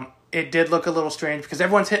 It did look a little strange because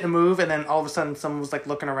everyone's hitting a move, and then all of a sudden someone was like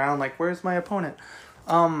looking around like, where's my opponent?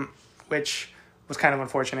 Which was kind of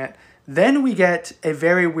unfortunate. Then we get a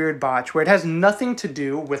very weird botch where it has nothing to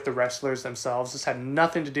do with the wrestlers themselves. This had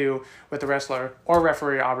nothing to do with the wrestler or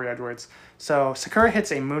referee Aubrey Edwards. So Sakura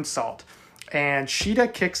hits a moonsault, and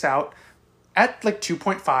Shida kicks out at like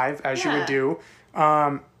 2.5, as you would do.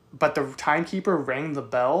 But the timekeeper rang the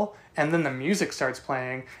bell, and then the music starts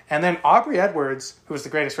playing. And then Aubrey Edwards, who is the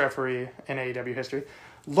greatest referee in AEW history,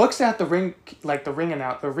 looks at the ring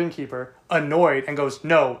keeper, annoyed, and goes,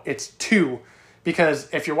 "No, it's 2." Because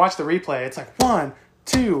if you watch the replay, it's like 1,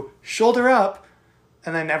 2, shoulder up.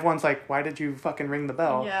 And then everyone's like, why did you fucking ring the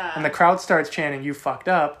bell? Yeah. And the crowd starts chanting, "You fucked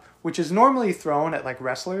up," which is normally thrown at like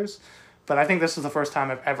wrestlers. But I think this is the first time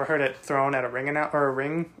I've ever heard it thrown at a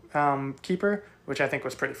ring keeper, which I think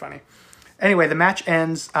was pretty funny. Anyway, the match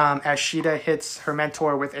ends as Shida hits her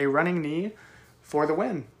mentor with a running knee for the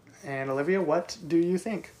win. And Olivia, what do you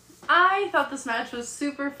think? I thought this match was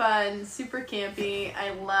super fun, super campy.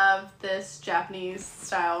 I love this Japanese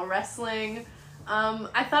style wrestling.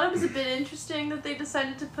 I thought it was a bit interesting that they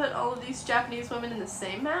decided to put all of these Japanese women in the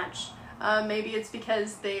same match. Maybe it's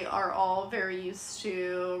because they are all very used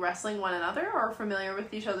to wrestling one another or familiar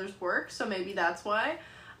with each other's work, so maybe that's why.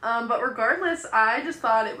 But regardless, I just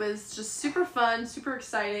thought it was just super fun, super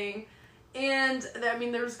exciting. And, I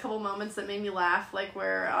mean, there was a couple moments that made me laugh, like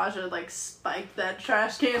where Aja, like, spiked that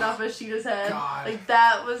trash can off of Shida's head. God. Like,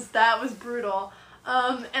 that was brutal.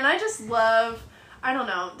 And I just love, I don't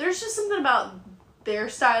know, there's just something about their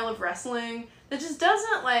style of wrestling that just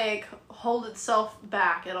doesn't, like, hold itself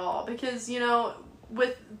back at all. Because, you know,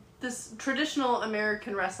 with this traditional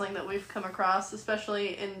American wrestling that we've come across,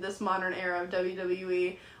 especially in this modern era of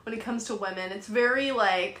WWE, when it comes to women, it's very,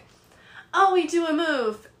 like, oh, we do a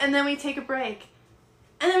move, and then we take a break.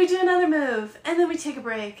 And then we do another move, and then we take a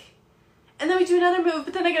break. And then we do another move,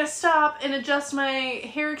 but then I gotta stop and adjust my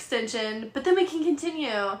hair extension, but then we can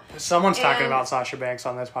continue. Someone's talking about Sasha Banks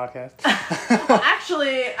on this podcast. Well,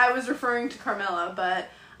 actually, I was referring to Carmella, but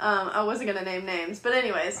I wasn't gonna name names. But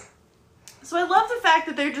anyways, so I love the fact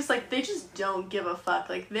that they're just, like, they just don't give a fuck.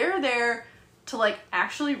 Like, they're there to, like,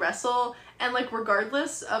 actually wrestle. And, like,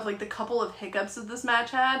 regardless of, like, the couple of hiccups that this match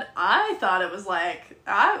had, I thought it was, like,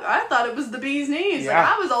 I thought it was the bee's knees. Yeah.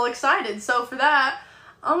 Like, I was all excited. So for that,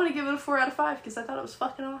 I'm going to give it a 4 out of 5 because I thought it was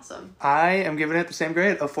fucking awesome. I am giving it the same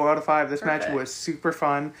grade, a 4 out of 5. This Perfect. match was super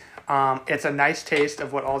fun. It's a nice taste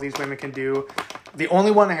of what all these women can do. The only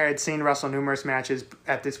one I had seen wrestle numerous matches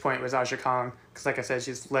at this point was Aja Kong, because like I said,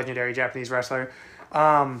 she's a legendary Japanese wrestler.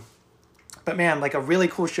 But man, like a really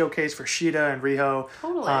cool showcase for Shida and Riho.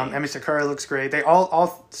 Totally. Emi Sakura looks great. They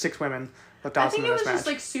all 6 women looked awesome in this match. I think it was just,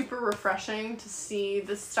 like, super refreshing to see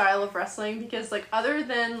this style of wrestling because, like, other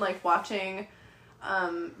than, like, watching,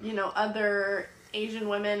 you know, other Asian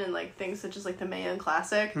women and, like, things such as, like, the Mae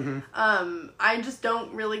Classic, I just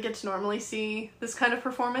don't really get to normally see this kind of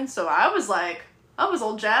performance. So I was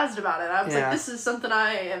all jazzed about it. I was like, this is something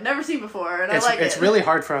I have never seen before, and I like it. It's really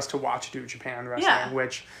hard for us to watch New Japan wrestling,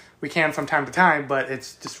 which we can from time to time, but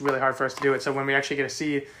it's just really hard for us to do it. So when we actually get to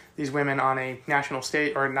see these women on a national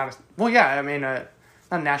stage, or not,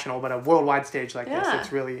 not national, but a worldwide stage like this,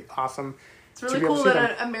 it's really awesome. It's really cool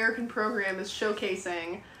that an American program is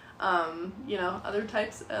showcasing, you know, other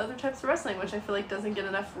types of wrestling, which I feel like doesn't get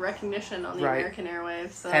enough recognition on the American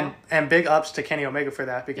airwaves. So. And big ups to Kenny Omega for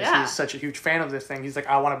that because he's such a huge fan of this thing. He's like,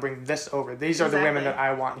 I want to bring this over. These are the women that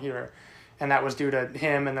I want here. And that was due to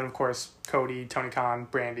him, and then, of course, Cody, Tony Khan,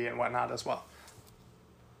 Brandy, and whatnot as well.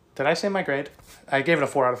 Did I say my grade? I gave it a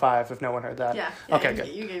 4 out of 5, if no one heard that. Yeah okay, good.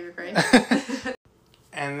 You gave your grade.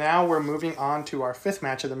 And now we're moving on to our 5th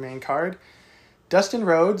match of the main card. Dustin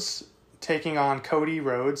Rhodes taking on Cody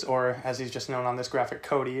Rhodes, or as he's just known on this graphic,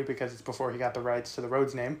 Cody, because it's before he got the rights to the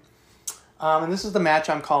Rhodes name. And this is the match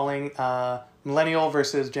I'm calling Millennial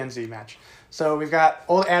versus Gen Z match. So we've got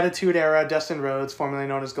old Attitude Era Dustin Rhodes, formerly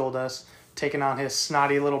known as Goldust, taking on his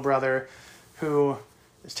snotty little brother, who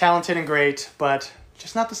is talented and great, but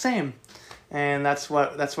just not the same. And that's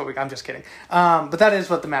what I'm just kidding. But that is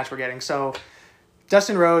what the match we're getting. So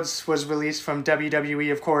Dustin Rhodes was released from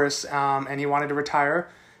WWE, of course, and he wanted to retire.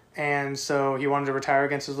 And so he wanted to retire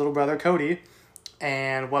against his little brother, Cody.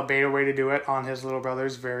 And what better way to do it on his little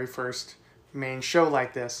brother's very first main show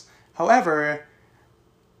like this. However,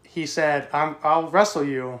 he said, I'll wrestle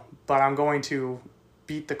you, but I'm going to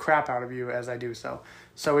beat the crap out of you as I do so.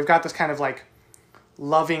 So we've got this kind of like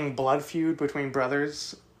loving blood feud between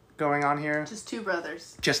brothers going on here. Just two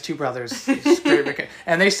brothers. Straight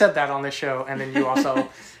and they said that on this show, and then you also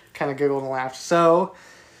kind of giggled and laughed. So,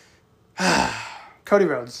 Cody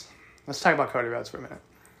Rhodes. Let's talk about Cody Rhodes for a minute.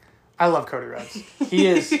 I love Cody Rhodes. He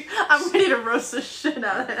is... I'm ready to roast the shit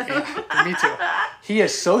out of him. Yeah, me too. He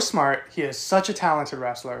is so smart. He is such a talented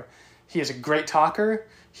wrestler. He is a great talker.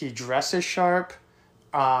 He dresses sharp.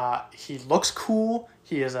 He looks cool.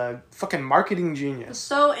 He is a fucking marketing genius.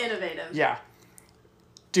 So innovative. Yeah.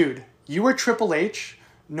 Dude, you are Triple H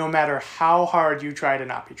no matter how hard you try to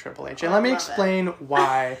not be Triple H. And let me explain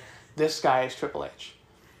why this guy is Triple H.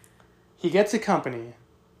 He gets a company,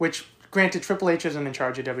 which... Granted, Triple H isn't in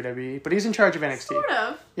charge of WWE, but he's in charge of NXT. Sort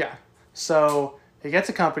of. Yeah. So he gets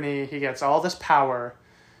a company, he gets all this power,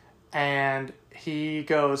 and he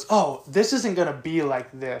goes, oh, this isn't going to be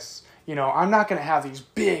like this. You know, I'm not going to have these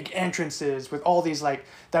big entrances with all these, like,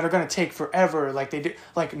 that are going to take forever. Like, they do,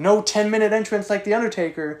 like, no 10-minute entrance like The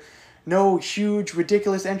Undertaker, no huge,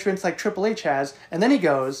 ridiculous entrance like Triple H has. And then he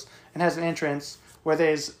goes and has an entrance where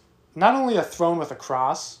there's not only a throne with a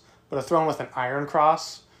cross, but a throne with an iron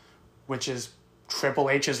cross, which is Triple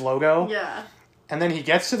H's logo. Yeah. And then he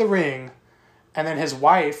gets to the ring, and then his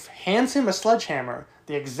wife hands him a sledgehammer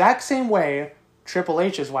the exact same way Triple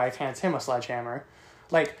H's wife hands him a sledgehammer.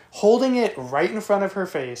 Like, holding it right in front of her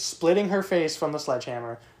face, splitting her face from the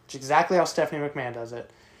sledgehammer, which is exactly how Stephanie McMahon does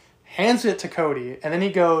it. Hands it to Cody, and then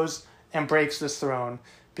he goes and breaks this throne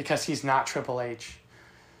because he's not Triple H.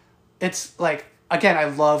 It's like, again, I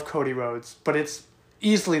love Cody Rhodes, but it's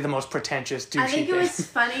easily the most pretentious douchey I think it thing. was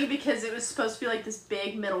funny because it was supposed to be like this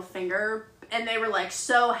big middle finger, and they were like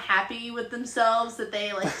so happy with themselves that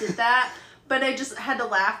they like did that. But I just had to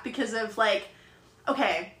laugh because of like,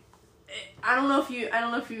 okay, I don't know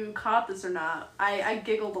if you caught this or not. I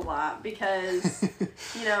giggled a lot because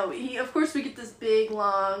you know, of course we get this big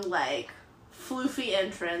long like floofy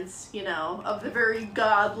entrance, you know, of the very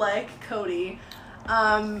godlike Cody.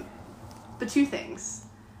 But two things.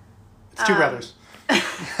 It's two brothers.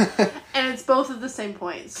 And it's both at the same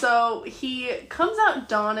point. So he comes out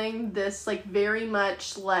donning this like very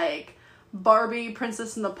much like Barbie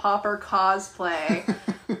Princess and the Pauper cosplay,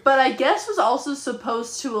 but I guess was also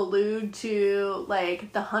supposed to allude to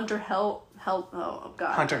like the Hunter Hearst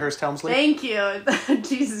Helmsley. Thank you.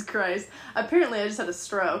 Jesus Christ. Apparently I just had a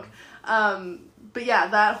stroke. But yeah,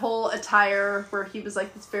 that whole attire where he was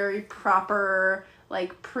like this very proper,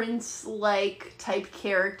 like prince-like type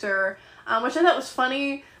character, which I thought was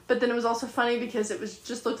funny, but then it was also funny because it was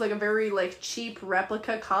just looked like a very like cheap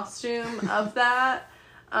replica costume of that.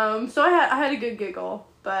 So I had a good giggle,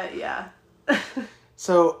 but yeah.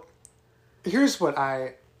 So here's what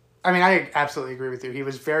I absolutely agree with you. He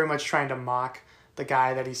was very much trying to mock the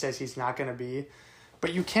guy that he says he's not going to be,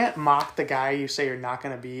 but you can't mock the guy you say you're not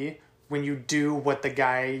going to be when you do what the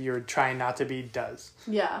guy you're trying not to be does.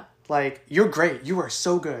 Yeah. Like, you're great. You are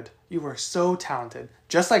so good. You are so talented.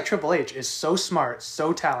 Just like Triple H is so smart,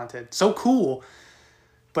 so talented, so cool.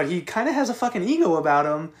 But he kind of has a fucking ego about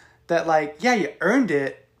him that, like, yeah, you earned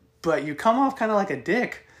it, but you come off kind of like a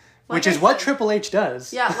dick. Which is what Triple H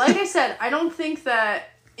does. Yeah, like I said, I don't think that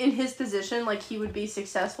in his position, like, he would be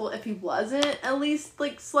successful if he wasn't at least,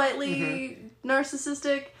 like, slightly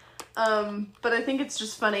narcissistic. But I think it's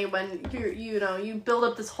just funny when you build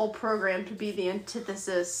up this whole program to be the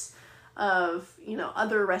antithesis of, you know,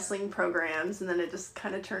 other wrestling programs, and then it just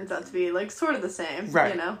kind of turns out to be, like, sort of the same,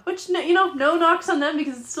 right. You know? Which, you know, no knocks on them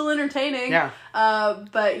because it's still entertaining. Yeah.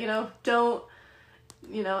 But, you know, don't,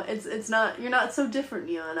 you know, it's not, you're not so different,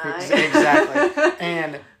 you and I. Exactly.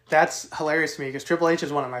 And that's hilarious to me because Triple H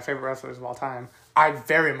is one of my favorite wrestlers of all time. I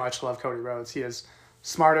very much love Cody Rhodes. He is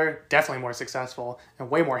smarter, definitely more successful, and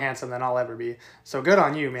way more handsome than I'll ever be. So good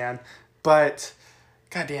on you, man. But,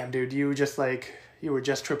 goddamn, dude, you were just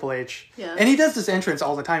Triple H. Yeah. And he does this entrance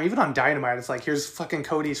all the time. Even on Dynamite, it's like, here's fucking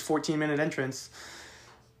Cody's 14-minute entrance.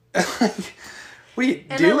 What are you doing, man?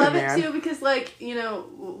 And I love it, too, because, like, you know,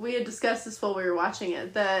 we had discussed this while we were watching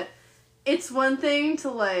it, that it's one thing to,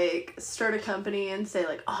 like, start a company and say,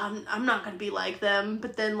 like, oh, I'm not going to be like them,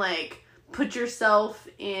 but then, like, put yourself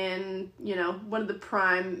in, you know, one of the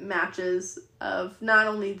prime matches of not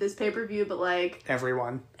only this pay-per-view, but like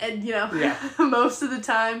everyone. And, you know, yeah. most of the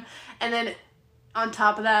time. And then on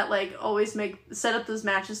top of that, like, always set up those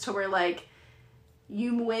matches to where, like,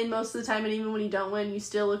 you win most of the time, and even when you don't win, you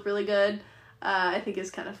still look really good. I think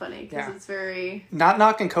it's kind of funny because it's very... Not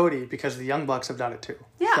knocking Cody, because the Young Bucks have done it too.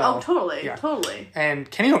 Yeah, so, totally.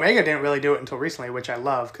 And Kenny Omega didn't really do it until recently, which I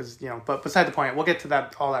love, because, you know, but beside the point, we'll get to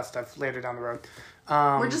all that stuff later down the road.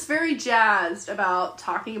 We're just very jazzed about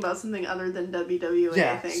talking about something other than WWE,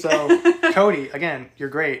 I think. So, Cody, again, you're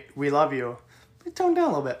great. We love you. But tone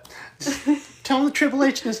down a little bit. Tone the Triple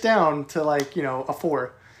H-ness down to, like, you know, a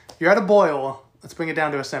 4. You're at a boil. Let's bring it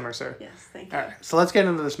down to a simmer, sir. Yes, thank you. All right, so let's get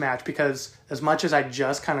into this match, because as much as I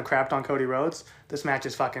just kind of crapped on Cody Rhodes, this match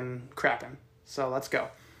is fucking crapping. So let's go.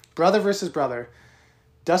 Brother versus brother.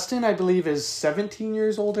 Dustin, I believe, is 17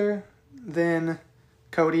 years older than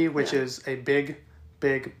Cody, which is a big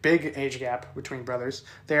age gap between brothers.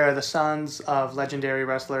 They are the sons of legendary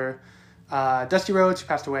wrestler Dusty Rhodes, who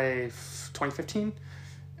passed away 2015.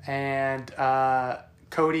 And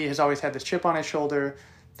Cody has always had this chip on his shoulder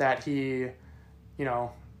that he... you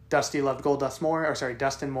know, Dustin loved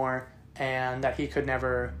Dustin more, and that he could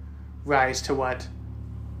never rise to what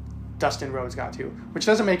Dustin Rhodes got to, which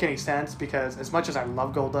doesn't make any sense, because as much as I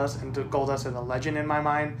love Goldust, and Goldust is a legend in my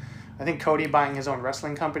mind, I think Cody buying his own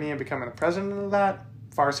wrestling company and becoming the president of that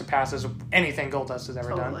far surpasses anything Goldust has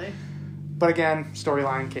ever done. But again,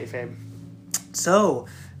 storyline, kayfabe. So,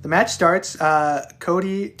 the match starts.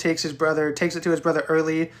 Cody takes it to his brother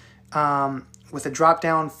early, with a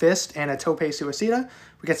drop-down fist and a tope suicida.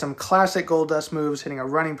 We get some classic Goldust moves, hitting a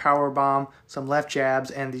running power bomb, some left jabs,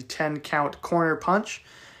 and the 10-count corner punch.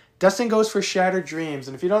 Dustin goes for Shattered Dreams,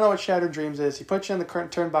 and if you don't know what Shattered Dreams is, he puts you in the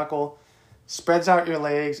current turnbuckle, spreads out your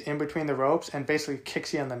legs in between the ropes, and basically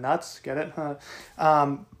kicks you in the nuts. Get it?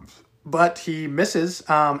 But he misses,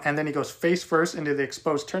 and then he goes face first into the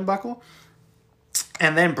exposed turnbuckle.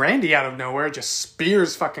 And then Brandy, out of nowhere, just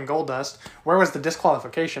spears fucking Goldust. Where was the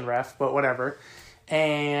disqualification ref? But whatever.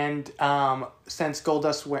 And since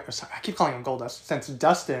Goldust went... I keep calling him Goldust. Since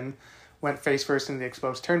Dustin went face first in the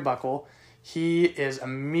exposed turnbuckle, he is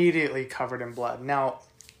immediately covered in blood. Now,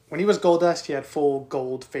 when he was Goldust, he had full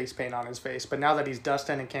gold face paint on his face. But now that he's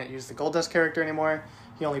Dustin and can't use the Goldust character anymore,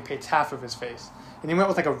 he only paints half of his face. And he went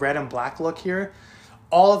with like a red and black look here.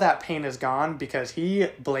 All of that paint is gone because he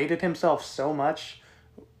bladed himself so much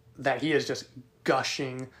that he is just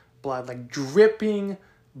gushing blood, like dripping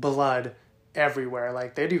blood everywhere.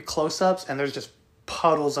 Like, they do close-ups and there's just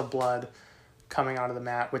puddles of blood coming onto the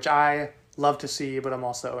mat, which I love to see, but I'm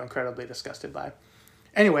also incredibly disgusted by.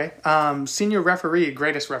 Anyway, senior referee,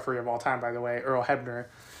 greatest referee of all time, by the way, Earl Hebner,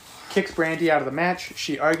 kicks Brandy out of the match.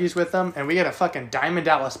 She argues with them, and we get a fucking Diamond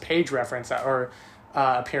Dallas Page reference,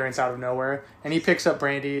 appearance out of nowhere, and he picks up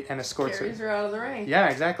Brandy and escorts Carries her out of the ring. Yeah,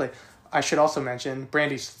 exactly. I should also mention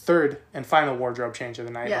Brandy's third and final wardrobe change of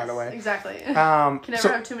the night, by the way. Exactly. Can never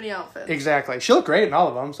have too many outfits. Exactly. She looked great in all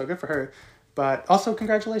of them, so good for her. But also,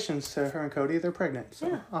 congratulations to her and Cody. They're pregnant,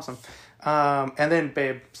 so awesome. And then,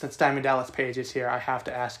 babe, since Diamond Dallas Page is here, I have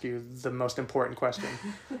to ask you the most important question.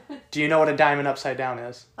 Do you know what a diamond upside down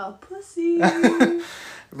is? A pussy.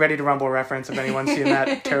 Ready to Rumble reference, if anyone's seen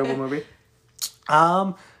that terrible movie.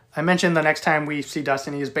 I mentioned the next time we see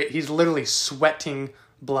Dustin, he's literally sweating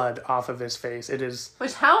blood off of his face. It is...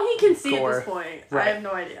 Which, how he can see gore. at this point, right. I have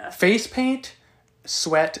no idea. Face paint,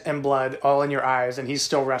 sweat, and blood all in your eyes, and he's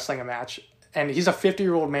still wrestling a match. And he's a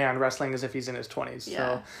 50-year-old man wrestling as if he's in his 20s.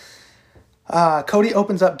 Yeah. So, Cody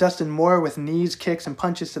opens up Dustin more with knees, kicks, and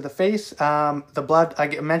punches to the face. The blood,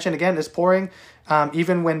 I mentioned again, is pouring.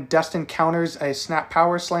 Even when Dustin counters a snap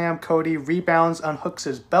power slam, Cody rebounds, unhooks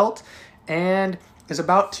his belt, and is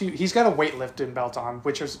about to... He's got a weightlifting belt on,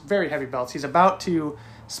 which is very heavy belts. He's about to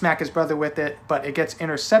smack his brother with it, but it gets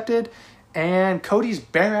intercepted, and Cody's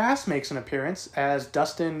bare ass makes an appearance as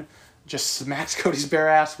Dustin just smacks Cody's bare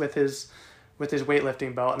ass with his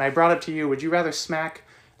weightlifting belt. And I brought up to you, would you rather smack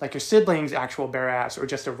like your sibling's actual bare ass or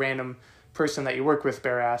just a random person that you work with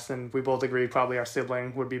bare ass? And we both agreed probably our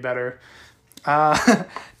sibling would be better.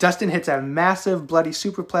 Dustin hits a massive bloody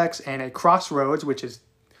superplex and a crossroads, which is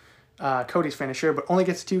Cody's finisher, but only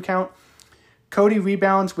gets a 2 count. Cody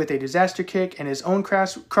rebounds with a disaster kick and his own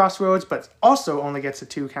crossroads, but also only gets a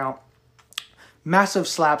 2 count. Massive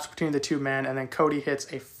slaps between the two men, and then Cody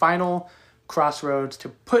hits a final crossroads to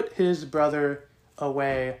put his brother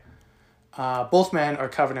away. Both men are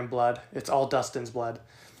covered in blood. It's all Dustin's blood.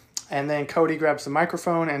 And then Cody grabs the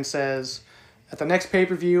microphone and says, at the next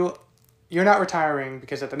pay-per-view, you're not retiring,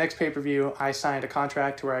 because at the next pay-per-view, I signed a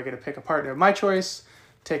contract to where I get to pick a partner of my choice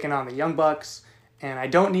taking on the Young Bucks, and I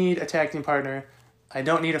don't need a tag team partner. I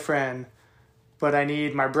don't need a friend, but I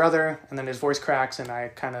need my brother. And then his voice cracks, and I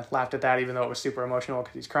kind of laughed at that, even though it was super emotional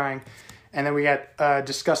because he's crying. And then we get a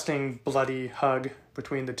disgusting, bloody hug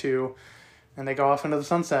between the two, and they go off into the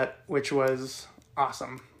sunset, which was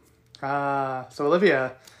awesome. So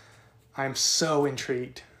Olivia, I'm so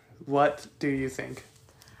intrigued. What do you think?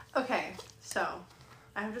 Okay, so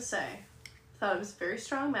I have to say, I thought it was a very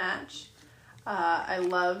strong match. I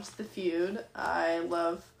loved the feud. I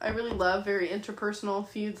really love very interpersonal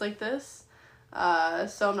feuds like this.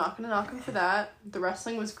 So I'm not gonna knock him for that. The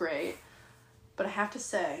wrestling was great, but I have to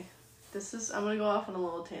say, I'm gonna go off on a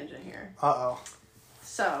little tangent here. Uh-oh.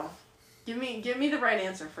 So, give me the right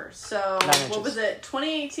answer first. So, what was it?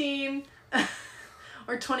 2018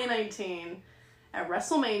 or 2019 at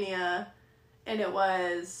WrestleMania, and it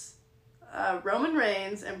was Roman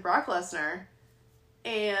Reigns and Brock Lesnar.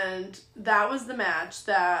 And that was the match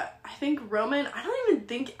that I think Roman,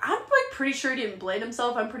 I'm like pretty sure he didn't blade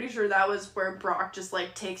himself. I'm pretty sure that was where Brock just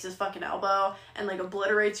like takes his fucking elbow and like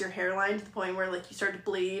obliterates your hairline to the point where like you start to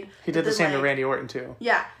bleed. He did the same to Randy Orton too.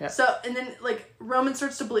 Yeah. So, and then like Roman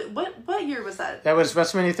starts to bleed. What year was that? That was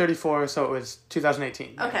WrestleMania 34, so it was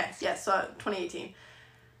 2018. Okay, yeah, so 2018.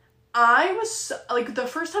 I was, like, the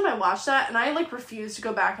first time I watched that, and I, like, refused to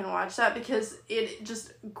go back and watch that because it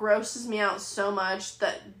just grosses me out so much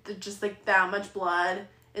that just, like, that much blood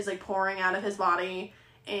is, like, pouring out of his body,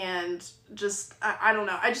 and just, I don't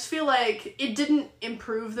know. I just feel like it didn't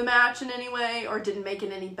improve the match in any way, or didn't make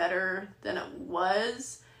it any better than it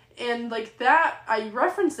was, and, like, that, I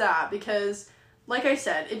reference that because, like I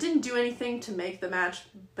said, it didn't do anything to make the match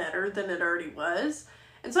better than it already was,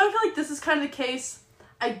 and so I feel like this is kind of the case.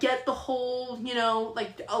 I get the whole,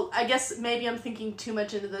 like, I guess maybe I'm thinking too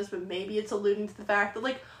much into this, but maybe it's alluding to the fact that,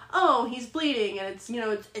 like, oh, he's bleeding, and it's,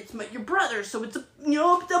 it's your brother, so it's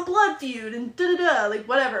a blood feud, and da-da-da, like,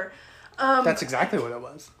 whatever. That's exactly what it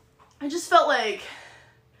was. I just felt like,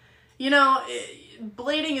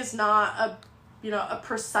 blading is not a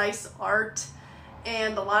precise art,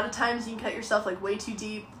 and a lot of times you can cut yourself, like, way too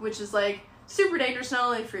deep, which is, like, super dangerous not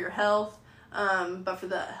only for your health, but for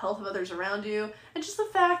the health of others around you, and just the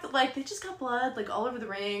fact that, like, they just got blood, like, all over the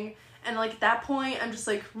ring, and, like, at that point, I'm just,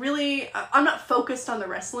 like, really, I'm not focused on the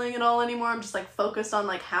wrestling at all anymore, I'm just, like, focused on,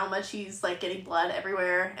 like, how much he's, like, getting blood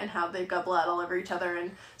everywhere, and how they've got blood all over each other,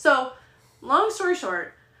 and so, long story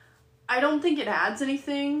short, I don't think it adds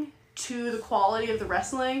anything to the quality of the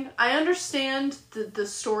wrestling. I understand the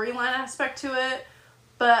storyline aspect to it,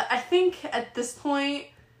 but I think at this point,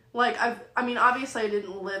 like, obviously I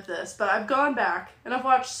didn't live this, but I've gone back and I've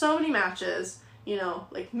watched so many matches,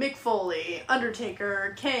 like Mick Foley,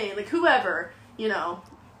 Undertaker, Kane, like whoever,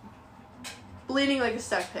 bleeding like a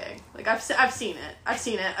stuck pig. Like, I've seen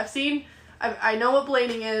it. I know what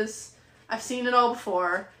blading is. I've seen it all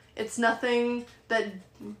before. It's nothing that,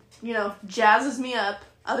 jazzes me up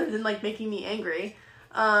other than, like, making me angry.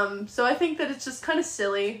 So I think that it's just kind of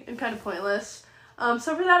silly and kind of pointless.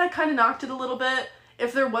 So for that, I kind of knocked it a little bit.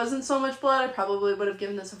 If there wasn't so much blood, I probably would have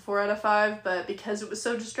given this a 4 out of 5, but because it was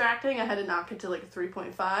so distracting, I had to knock it to, like, a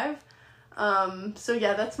 3.5. So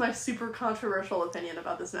yeah, that's my super controversial opinion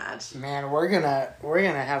about this match. Man, we're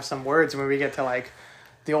gonna have some words when we get to, like,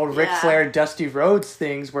 the old Ric Flair, Dusty Rhodes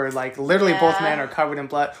things where, like, literally both men are covered in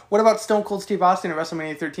blood. What about Stone Cold Steve Austin at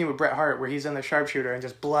WrestleMania 13 with Bret Hart, where he's in the sharpshooter and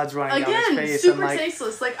just blood's running down his face? Super and, like,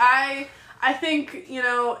 tasteless. Like, I think,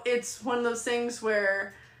 it's one of those things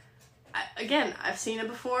where, again, I've seen it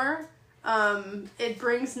before. It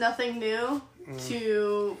brings nothing new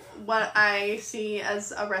to what I see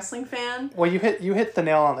as a wrestling fan. Well, you hit the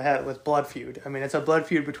nail on the head with blood feud. I mean, it's a blood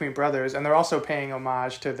feud between brothers, and they're also paying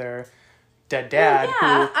homage to their dead dad.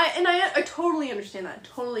 Well, yeah, I totally understand that.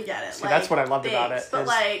 Totally get it. See, that's what I loved about it. But,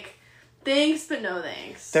 like, thanks, but no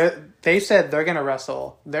thanks. They said they're going to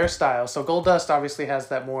wrestle their style. So Goldust obviously has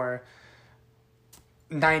that more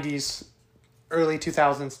 90s, early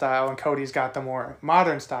 2000s style, and Cody's got the more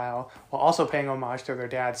modern style, while also paying homage to their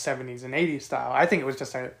dad's 70s and 80s style. I think it was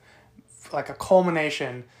just a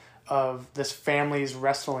culmination of this family's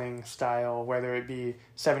wrestling style, whether it be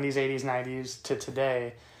 70s, 80s, 90s to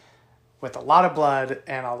today, with a lot of blood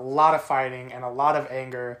and a lot of fighting and a lot of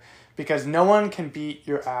anger, because no one can beat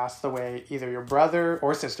your ass the way either your brother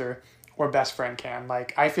or sister or best friend can.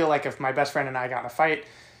 Like, I feel like if my best friend and I got in a fight,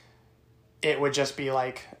 it would just be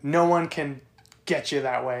like, no one can get you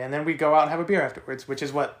that way, and then we go out and have a beer afterwards, which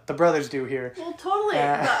is what the brothers do here. Well, totally.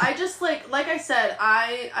 But I just, like I said,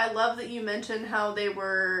 I love that you mentioned how they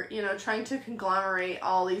were, trying to conglomerate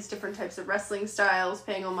all these different types of wrestling styles,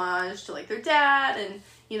 paying homage to, like, their dad, and,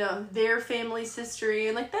 you know, their family's history,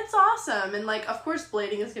 and like that's awesome. And like, of course,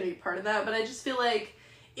 blading is going to be part of that, but I just feel like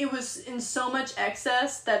it was in so much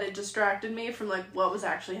excess that it distracted me from like what was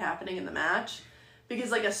actually happening in the match. Because,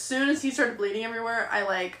 like, as soon as he started bleeding everywhere, I,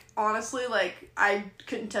 like, honestly, like, I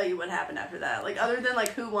couldn't tell you what happened after that. Like, other than,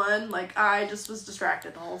 like, who won, like, I just was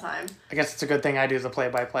distracted the whole time. I guess it's a good thing I do the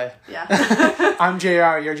play-by-play. Yeah. I'm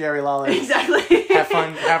JR, you're Jerry Lawler. Exactly.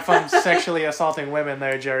 Have fun sexually assaulting women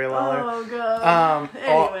there, Jerry Lawler. Oh, God.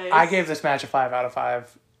 Anyways. I gave this match a 5 out of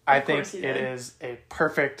 5. I think it is a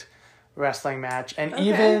perfect wrestling match. And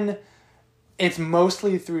even, it's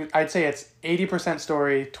mostly through, I'd say it's 80%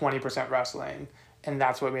 story, 20% wrestling. And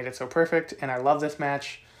that's what made it so perfect. And I love this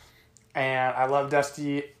match. And I love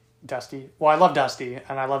Dusty. Well, I love Dusty.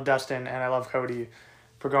 And I love Dustin. And I love Cody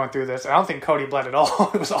for going through this. I don't think Cody bled at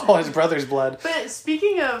all. It was all his brother's blood. But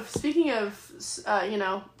speaking of, you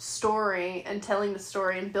know, story and telling the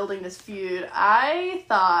story and building this feud, I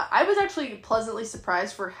was actually pleasantly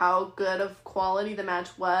surprised for how good of quality the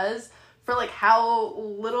match was. For, like, how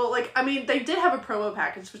little, like, I mean, they did have a promo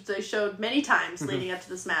package, which they showed many times leading up to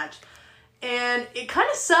this match. And it kind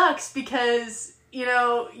of sucks because, you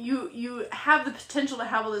know, you have the potential to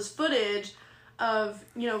have all this footage of,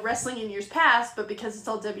 you know, wrestling in years past, but because it's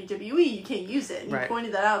all WWE, you can't use it. And you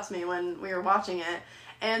pointed that out to me when we were watching it.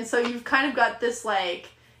 And so you've kind of got this, like,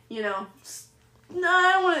 you know, no,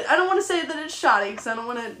 I don't want to say that it's shoddy because I don't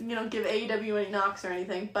want to, you know, give AEW any knocks or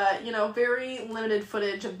anything, but, you know, very limited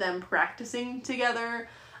footage of them practicing together.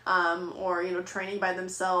 Or, you know, training by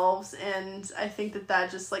themselves, and I think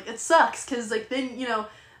that just, like, it sucks, because, like, then, you know,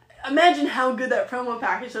 imagine how good that promo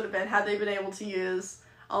package would have been had they been able to use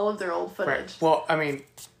all of their old footage. Right. Well, I mean,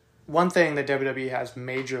 one thing that WWE has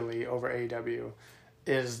majorly over AEW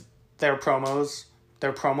is their promos,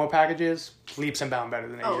 their promo packages, leaps and bounds better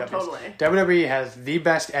than AEW. Oh, totally. WWE has the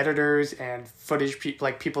best editors and footage,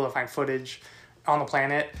 people that find footage on the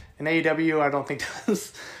planet, and AEW I don't think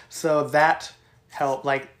does. So that help,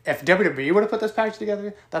 like, if WWE would have put this package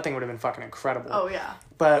together, that thing would have been fucking incredible. Oh, yeah.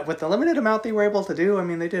 But with the limited amount they were able to do, I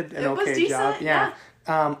mean, they did an okay job. Yeah.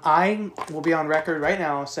 I will be on record right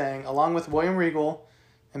now saying, along with William Regal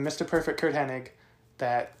and Mr. Perfect Kurt Hennig,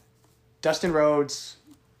 that Dustin Rhodes,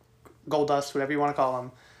 Goldust, whatever you want to call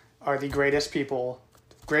them, are the greatest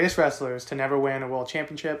wrestlers to never win a world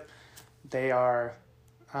championship. They are...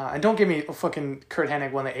 and don't give me fucking Kurt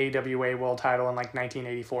Hennig won the AWA world title in, like,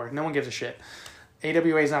 1984. No one gives a shit.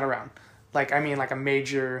 AWA is not around. Like, I mean, like a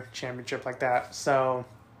major championship like that. So,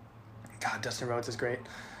 God, Dustin Rhodes is great.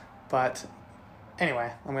 But,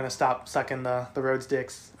 anyway, I'm going to stop sucking the Rhodes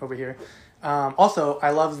dicks over here. Also,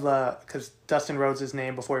 I love because Dustin Rhodes'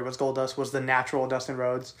 name before he was Goldust was the natural Dustin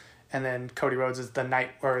Rhodes. And then Cody Rhodes is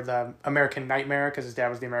the American Nightmare, because his dad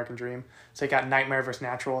was the American Dream. So he got Nightmare versus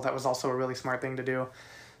Natural. That was also a really smart thing to do.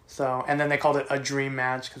 So, and then they called it a dream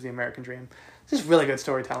match because the American Dream. It's just really good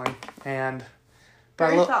storytelling. And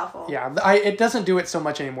very thoughtful. Yeah, it doesn't do it so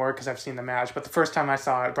much anymore because I've seen the match. But the first time I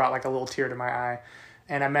saw it, it brought like a little tear to my eye.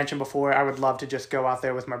 And I mentioned before, I would love to just go out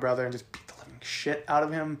there with my brother and just beat the living shit out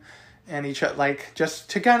of him. And just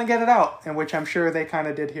to kind of get it out. And which I'm sure they kind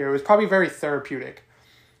of did here. It was probably very therapeutic.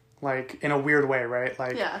 Like, in a weird way, right?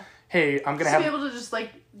 Like, hey, I'm going to be able to just,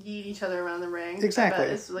 like, yeet each other around the ring. Exactly.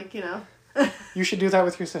 It's like, you know... You should do that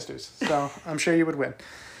with your sisters. So I'm sure you would win.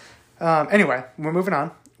 Anyway, we're moving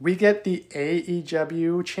on. We get the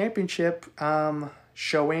AEW Championship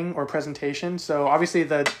showing or presentation. So obviously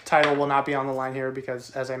the title will not be on the line here because,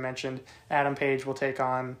 as I mentioned, Adam Page will take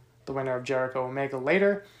on the winner of Jericho Omega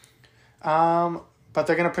later. But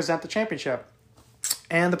they're going to present the championship.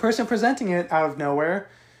 And the person presenting it out of nowhere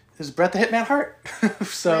is Bret the Hitman Hart.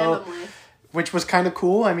 Randomly. Which was kind of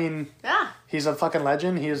cool. I mean, yeah. He's a fucking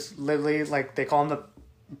legend. He is literally, like, they call him the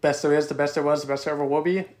best there is, the best there was, the best there ever will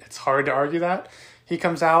be. It's hard to argue that. He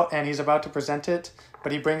comes out, and he's about to present it,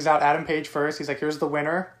 but he brings out Adam Page first. He's like, here's the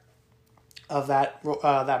winner of that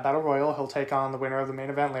Battle Royal. He'll take on the winner of the main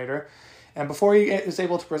event later. And before he is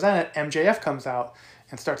able to present it, MJF comes out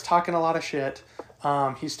and starts talking a lot of shit.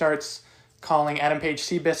 He starts calling Adam Page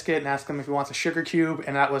Seabiscuit and asking him if he wants a sugar cube,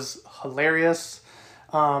 and that was hilarious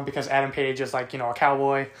because Adam Page is, like, you know, a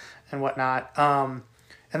cowboy and whatnot.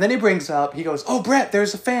 And then he goes, oh, Bret,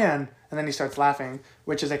 there's a fan. And then he starts laughing,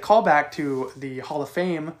 which is a callback to the Hall of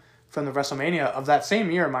Fame from the WrestleMania of that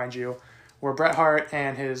same year, mind you, where Bret Hart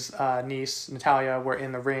and his niece, Natalya, were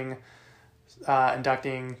in the ring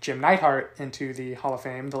inducting Jim Neidhart into the Hall of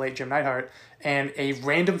Fame, the late Jim Neidhart. And a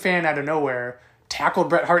random fan out of nowhere tackled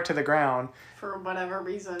Bret Hart to the ground. For whatever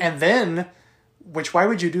reason. And then, why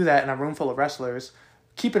would you do that in a room full of wrestlers?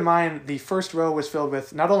 Keep in mind, the first row was filled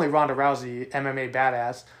with not only Ronda Rousey, MMA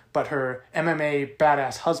badass, but her MMA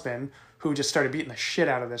badass husband, who just started beating the shit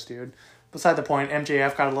out of this dude. Beside the point,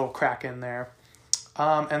 MJF got a little crack in there.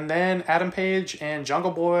 And then Adam Page and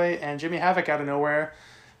Jungle Boy and Jimmy Havoc out of nowhere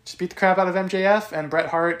just beat the crap out of MJF, and Bret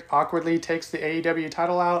Hart awkwardly takes the AEW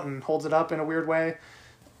title out and holds it up in a weird way.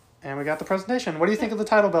 And we got the presentation. What do you think of the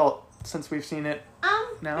title belt since we've seen it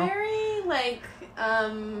now? Very, like,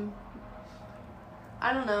 I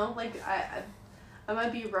don't know, like, I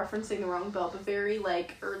might be referencing the wrong belt, but very,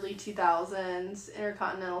 like, early 2000s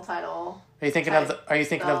Intercontinental title. Are you thinking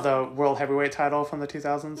of the World Heavyweight title from the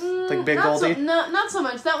 2000s? Like Big Goldie? Not so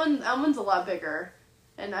much. That one's a lot bigger.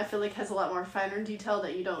 And I feel like has a lot more finer detail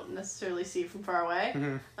that you don't necessarily see from far away.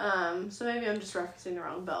 Mm-hmm. So maybe I'm just referencing the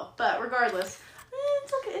wrong belt. But regardless,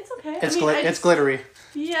 it's okay. It's glittery.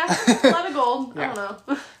 Yeah, a lot of gold. Yeah. I don't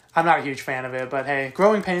know. I'm not a huge fan of it, but hey,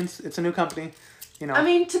 Growing Pains, it's a new company. You know. I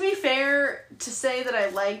mean, to be fair, to say that I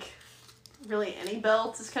like really any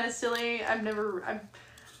belt is kind of silly.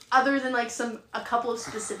 Other than like a couple of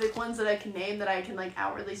specific ones that I can name that I can like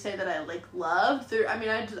outwardly say that I like loved. I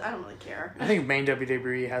don't really care. I think main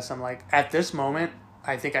WWE has some like at this moment.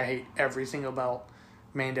 I think I hate every single belt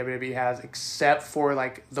main WWE has except for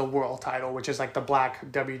like the world title, which is like the black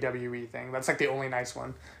WWE thing. That's like the only nice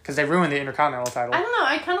one because they ruined the Intercontinental title. I don't know.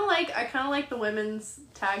 I kind of like the women's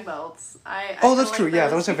tag belts. That's true. Yeah,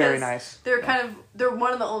 those are very nice. They're they're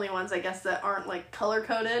one of the only ones I guess that aren't like color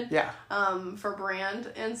coded. Yeah. For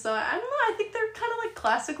brand, and so I don't know. I think they're kind of like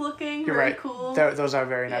classic looking. You're very right. Cool. Those are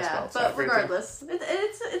very nice belts. But regardless,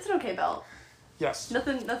 it's an okay belt. Yes.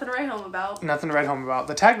 Nothing to write home about. Nothing to write home about.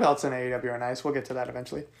 The tag belts in AEW are nice. We'll get to that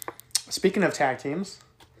eventually. Speaking of tag teams,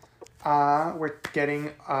 we're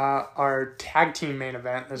getting our tag team main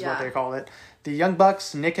event is what they call it. The Young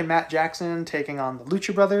Bucks, Nick and Matt Jackson, taking on the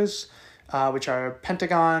Lucha Brothers, which are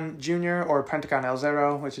Pentagon Jr. or Pentagon El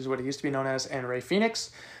Zero, which is what it used to be known as, and Rey Fenix,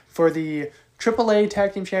 for the AAA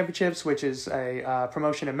Tag Team Championships, which is a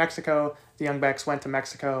promotion in Mexico. The Young Bucks went to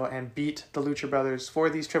Mexico and beat the Lucha Brothers for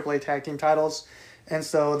these AAA Tag Team titles. And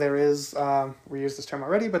so there is, we used this term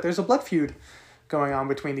already, but there's a blood feud going on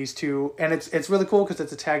between these two. And it's really cool because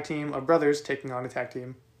it's a tag team of brothers taking on a tag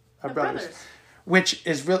team of brothers. Which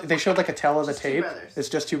is really, they showed like a tell of the tape. It's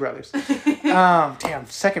just two brothers. Damn,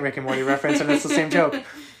 second Rick and Morty reference, and it's the same joke.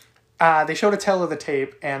 They showed a tell of the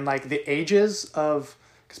tape, and like the ages of,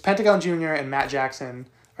 because Pentagon Jr. and Matt Jackson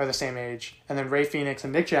are the same age, and then Rey Fenix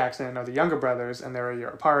and Nick Jackson are the younger brothers, and they're a year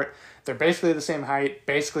apart. They're basically the same height,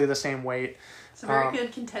 basically the same weight. It's a very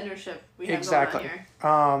good contendership we have exactly. going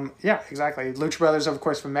on here. Yeah, exactly. Lucha Brothers, of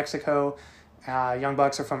course, from Mexico. Young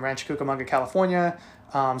Bucks are from Rancho Cucamonga, California.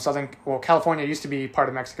 California used to be part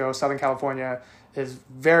of Mexico. Southern California is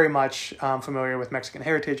very much familiar with Mexican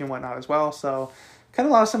heritage and whatnot as well. So, kind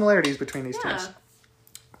of a lot of similarities between these teams.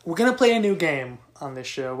 We're going to play a new game on this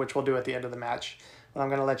show, which we'll do at the end of the match. But I'm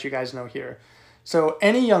going to let you guys know here. So,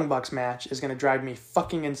 any Young Bucks match is going to drive me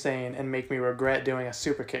fucking insane and make me regret doing a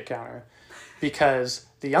super kick counter. Because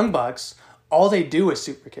the Young Bucks, all they do is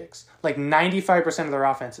super kicks. Like 95% of their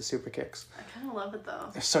offense is super kicks. I kind of love it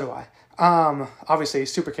though. So do I. Obviously,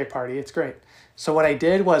 super kick party, it's great. So what I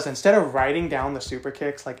did was, instead of writing down the super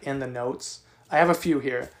kicks like in the notes, I have a few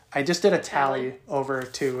here. I just did a tally over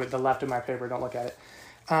to the left of my paper. Don't look at it.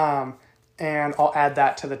 And I'll add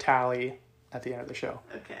that to the tally at the end of the show.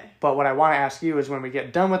 Okay. But what I want to ask you is, when we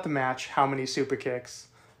get done with the match, how many super kicks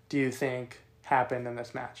do you think happened in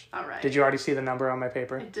this match? All right. Did you already see the number on my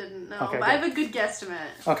paper? I didn't know, okay, but I have a good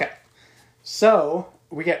guesstimate. Okay. So,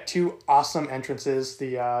 we get two awesome entrances.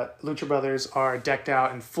 The Lucha Brothers are decked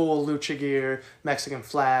out in full lucha gear, Mexican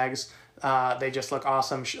flags. They just look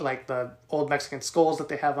awesome. Like the old Mexican skulls that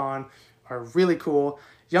they have on are really cool.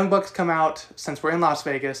 Young Bucks come out. Since we're in Las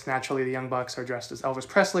Vegas, naturally the Young Bucks are dressed as Elvis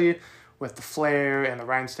Presley with the flare and the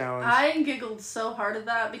rhinestones. I giggled so hard at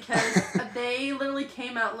that because they literally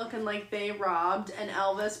came out looking like they robbed an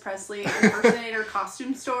Elvis Presley impersonator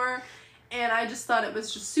costume store. And I just thought it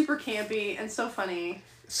was just super campy and so funny.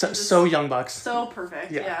 So Young Bucks. So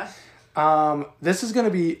perfect, yeah. This is going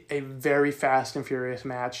to be a very fast and furious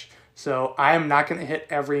match. So I am not going to hit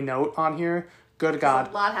every note on here. Good God.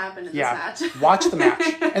 A lot happened in this match. Watch the match.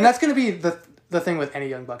 And that's going to be the thing with any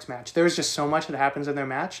Young Bucks match. There's just so much that happens in their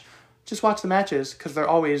match. Just watch the matches, because they're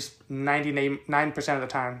always 99% of the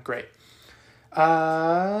time great.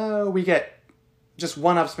 We get just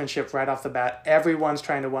one-upsmanship right off the bat. Everyone's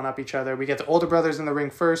trying to one-up each other. We get the older brothers in the ring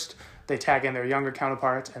first. They tag in their younger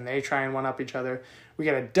counterparts, and they try and one-up each other. We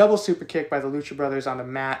get a double super kick by the Lucha Brothers onto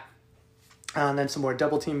Matt, and then some more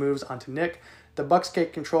double-team moves onto Nick. The Bucks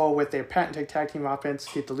take control with their patented tag team offense,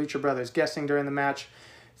 keep the Lucha Brothers guessing during the match.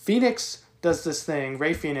 Phoenix does this thing.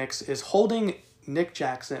 Rey Fenix is holding Nick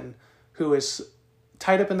Jackson, who is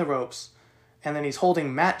tied up in the ropes, and then he's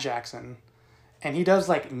holding Matt Jackson, and he does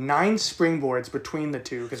like 9 springboards between the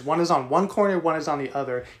two, because one is on one corner, one is on the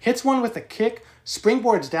other. Hits one with a kick,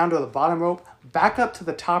 springboards down to the bottom rope, back up to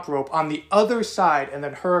the top rope on the other side, and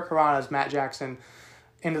then hurricanranas Matt Jackson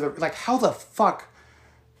into the... Like, how the fuck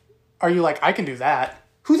are you like, I can do that?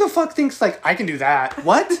 Who the fuck thinks, like, I can do that?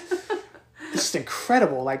 What? It's just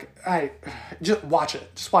incredible. Like, just watch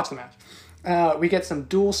it. Just watch the match. We get some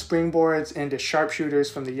dual springboards into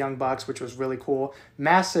sharpshooters from the Young Bucks, which was really cool.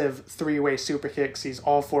 Massive 3-way super kick sees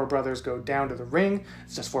all 4 brothers go down to the ring.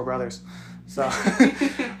 It's just 4 brothers. So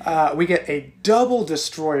we get a double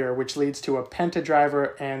destroyer, which leads to a penta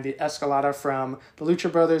driver and the escalada from the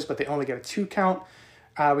Lucha Brothers, but they only get a 2 count.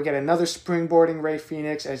 We get another springboarding Rey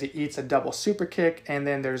Fenix as he eats a double super kick, and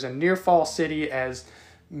then there's a near fall city as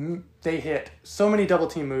they hit so many double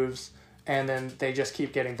team moves, and then they just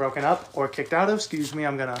keep getting broken up or kicked out of. Excuse me,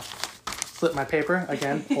 I'm going to flip my paper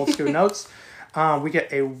again, old school notes. We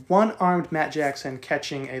get a one-armed Matt Jackson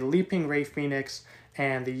catching a leaping Rey Fenix,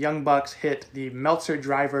 and the Young Bucks hit the Meltzer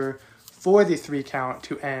driver for the 3 count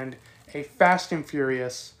to end a fast and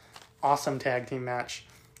furious, awesome tag team match.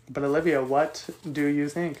 But Olivia, what do you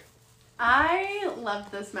think? I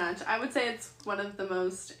loved this match. I would say it's one of the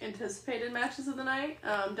most anticipated matches of the night.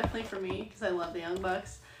 Definitely for me, because I love the Young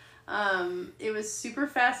Bucks. It was super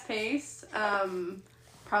fast-paced.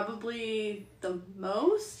 Probably the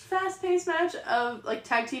most fast-paced match of, like,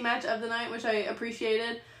 tag team match of the night, which I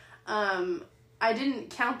appreciated. I didn't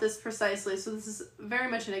count this precisely, so this is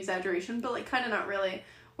very much an exaggeration, but, like, kind of not really.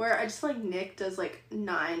 Where I just feel like Nick does, like,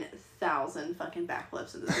 9,000 fucking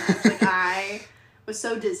backflips in this match. Like, I was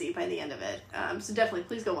so dizzy by the end of it. So definitely,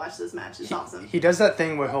 please go watch this match. It's awesome. He does that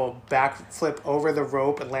thing where he'll backflip over the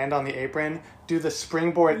rope and land on the apron, do the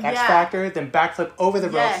springboard X Factor, then backflip over the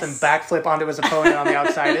ropes, then backflip onto his opponent on the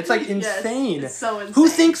outside. It's, like, insane. It's so insane. Who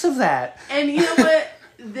thinks of that? And you know what?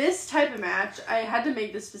 This type of match, I had to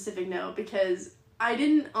make this specific note because I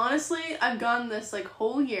didn't, honestly, I've gone this, like,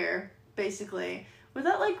 whole year, basically,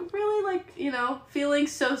 without, like, really, like, you know, feeling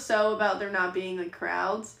so-so about there not being, like,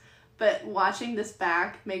 crowds. But watching this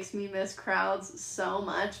back makes me miss crowds so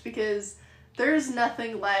much because there's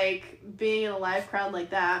nothing like being in a live crowd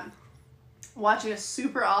like that, watching a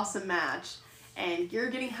super awesome match, and you're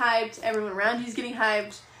getting hyped, everyone around you's getting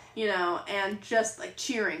hyped, you know, and just, like,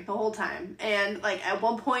 cheering the whole time. And, like, at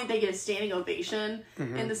one point they get a standing ovation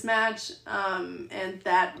in this match, and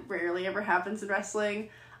that rarely ever happens in wrestling.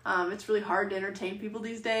 It's really hard to entertain people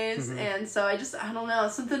these days, and so I don't know,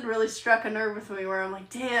 something really struck a nerve with me where I'm like,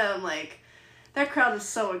 damn, like, that crowd is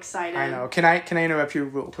so excited. I know. Can I interrupt you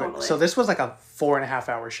real quick? Totally. So this was like a 4.5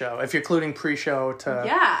 hour show, if you're including pre-show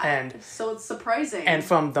to end. So it's surprising. And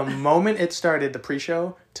from the moment it started, the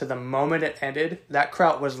pre-show, to the moment it ended, that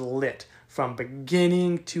crowd was lit from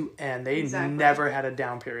beginning to end. They never had a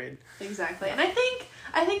down period. Exactly. And I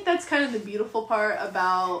think that's kind of the beautiful part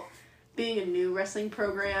about being a new wrestling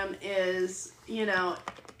program is, you know,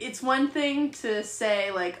 it's one thing to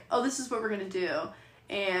say, like, oh, this is what we're going to do,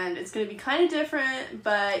 and it's going to be kind of different,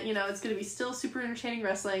 but, you know, it's going to be still super entertaining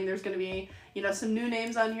wrestling. There's going to be, you know, some new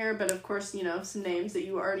names on here, but of course, you know, some names that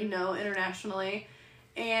you already know internationally,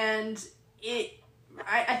 and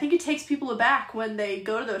I think it takes people aback when they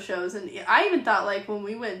go to those shows. And I even thought, like, when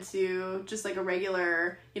we went to just, like, a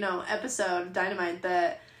regular, you know, episode of Dynamite,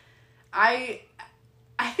 that I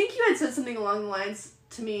think you had said something along the lines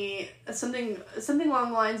to me, something along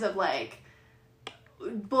the lines of, like,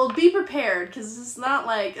 well, be prepared, because it's not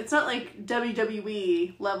like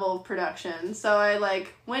WWE level of production. So I,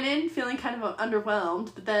 like, went in feeling kind of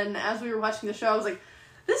underwhelmed, but then as we were watching the show, I was like,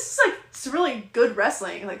 this is, like, it's really good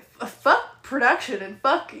wrestling. Like, fuck production and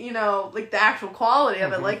fuck, you know, like, the actual quality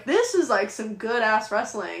of it. Like, this is, like, some good-ass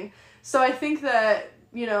wrestling. So I think that,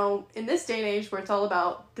 you know, in this day and age where it's all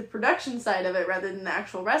about the production side of it rather than the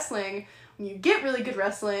actual wrestling, when you get really good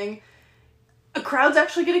wrestling, crowds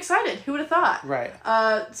actually get excited. Who would have thought? Right.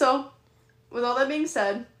 So, with all that being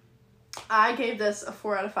said, I gave this a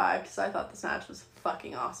 4 out of 5 because I thought this match was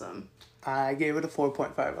fucking awesome. I gave it a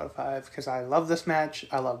 4.5 out of 5 because I love this match.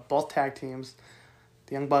 I love both tag teams.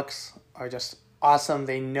 The Young Bucks are just awesome.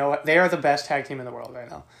 They are the best tag team in the world right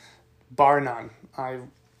now, bar none. I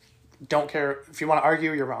don't care if you want to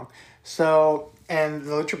argue, you're wrong. So, and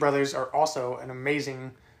the Lucha Brothers are also an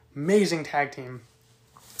amazing, amazing tag team.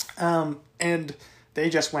 And they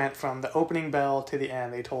just went from the opening bell to the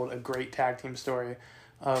end. They told a great tag team story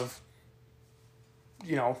of,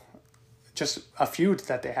 you know, just a feud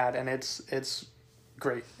that they had, and it's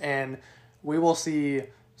great. And we will see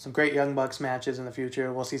some great Young Bucks matches in the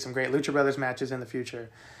future. We'll see some great Lucha Brothers matches in the future,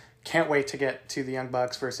 can't wait to get to the Young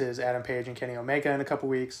Bucks versus Adam Page and Kenny Omega in a couple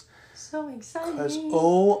weeks. So exciting. Because,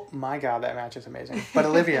 oh my God, that match is amazing. But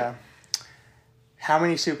Olivia, how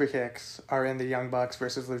many super kicks are in the Young Bucks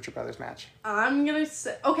versus Lucha Brothers match? I'm going to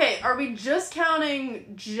say... Okay, are we just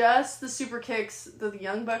counting just the super kicks that the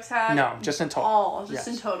Young Bucks had? No, just in total. All, just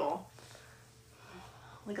in total.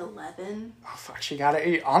 Like 11? Oh, fuck, she got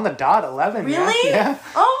it on the dot, 11. Really? Yeah.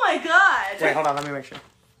 Oh my God. Wait, hold on, let me make sure.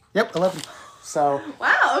 Yep, 11. So...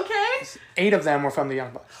 Wow, okay. 8 of them were from the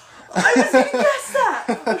Young Bucks. I was going to guess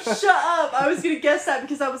that. Oh, shut up. I was going to guess that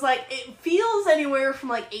because I was like, it feels anywhere from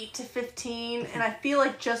like 8 to 15. And I feel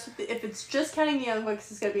like if it's just counting the Young Bucks,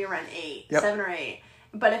 it's going to be around 8, 7 or 8.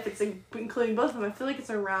 But if it's including both of them, I feel like it's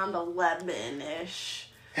around 11-ish.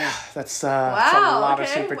 Yeah, that's a lot of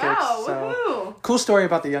super kicks. Wow, So. woohoo. Cool story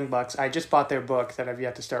about the Young Bucks. I just bought their book that I've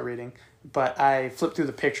yet to start reading. But I flipped through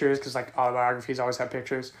the pictures because like autobiographies always have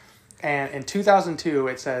pictures. And in 2002,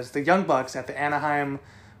 it says the Young Bucks at the Anaheim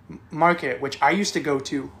Market, which I used to go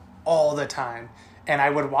to all the time, and I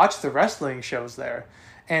would watch the wrestling shows there.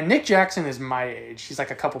 And Nick Jackson is my age. He's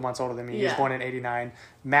like a couple months older than me. He was born in 89.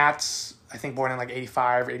 Matt's, I think, born in like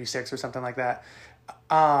 85 or 86 or something like that.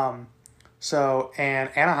 So, and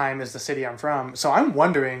Anaheim is the city I'm from. So I'm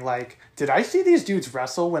wondering, like, did I see these dudes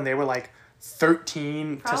wrestle when they were like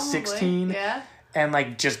 13 Probably, to 16? Yeah. And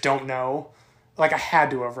like just don't know? Like I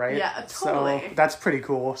had to have, right? Yeah, totally. So that's pretty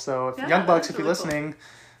cool. So if Yeah, Young Bucks, if really you're listening,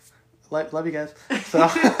 love you guys. So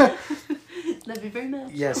love you very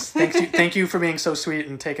much. yes, thank you for being so sweet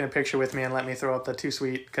and taking a picture with me and let me throw up the too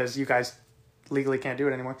sweet because you guys legally can't do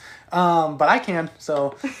it anymore. But I can,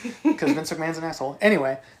 so because Vince McMahon's an asshole.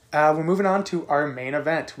 Anyway, we're moving on to our main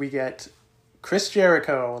event. We get Chris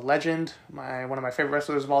Jericho, legend, one of my favorite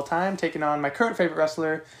wrestlers of all time, taking on my current favorite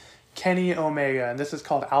wrestler, Kenny Omega. And this is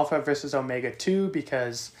called Alpha versus Omega 2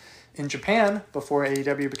 because in Japan, before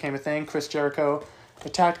AEW became a thing, Chris Jericho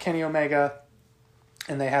attacked Kenny Omega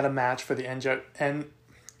and they had a match for the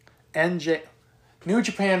New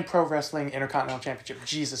Japan Pro Wrestling Intercontinental Championship.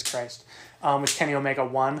 Jesus Christ. Which Kenny Omega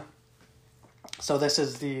won. So this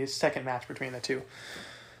is the second match between the two.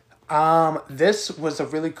 This was a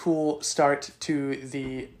really cool start to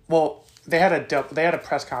the... Well, they had a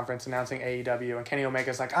press conference announcing AEW, and Kenny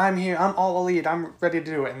Omega's like, I'm here, I'm all elite, I'm ready to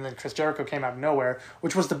do it. And then Chris Jericho came out of nowhere,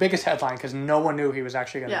 which was the biggest headline because no one knew he was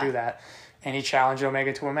actually going to do that. And he challenged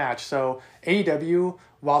Omega to a match. So AEW,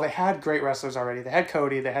 while they had great wrestlers already, they had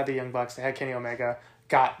Cody, they had the Young Bucks, they had Kenny Omega,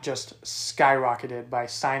 got just skyrocketed by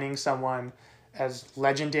signing someone as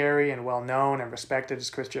legendary and well-known and respected as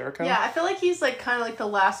Chris Jericho. Yeah, I feel like he's like kind of like the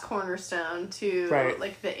last cornerstone to Right.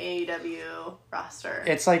 like the AEW roster.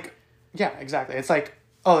 It's like, yeah, exactly. It's like,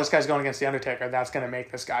 oh, this guy's going against The Undertaker. That's going to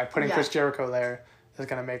make this guy. Putting Chris Jericho there is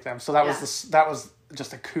going to make them. So that was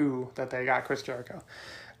just a coup that they got Chris Jericho.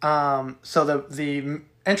 So the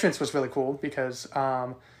entrance was really cool because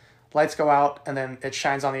lights go out and then it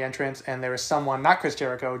shines on the entrance and there is someone, not Chris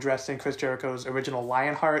Jericho, dressed in Chris Jericho's original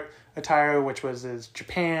Lionheart attire, which was his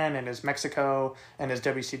Japan and his Mexico and his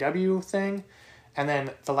WCW thing. And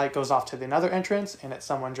then the light goes off to the another entrance and it's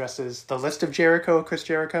someone dressed as the List of Jericho, Chris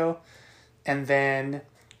Jericho. And then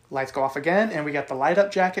lights go off again and we get the light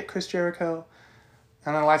up jacket, Chris Jericho.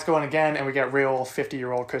 And then the lights go on again, and we get real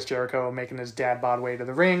 50-year-old Chris Jericho making his dad bod way to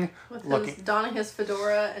the ring. Donning his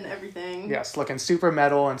fedora and everything. Yes, looking super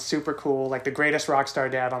metal and super cool, like the greatest rock star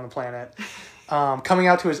dad on the planet. Coming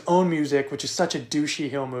out to his own music, which is such a douchey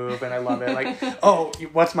heel move, and I love it. Like, oh,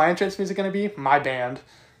 what's my entrance music going to be? My band.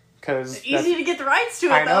 Cause easy to get the rights to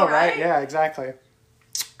it, I know, though, right? Yeah, exactly.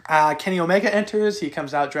 Kenny Omega enters. He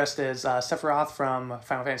comes out dressed as Sephiroth from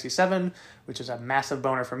Final Fantasy VII, which is a massive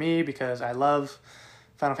boner for me because I love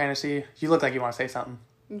Final Fantasy. You look like you want to say something.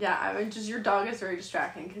 Yeah, I mean, just your dog is very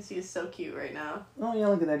distracting because he is so cute right now. Oh yeah,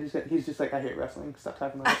 look at that. He's just like, I hate wrestling. Stop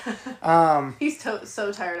talking about it. He's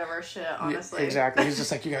so tired of our shit, honestly. Yeah, exactly. He's just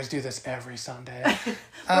like, you guys do this every Sunday.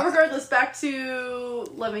 But regardless, back to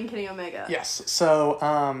loving Kenny Omega. Yes.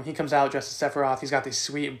 So he comes out dressed as Sephiroth. He's got these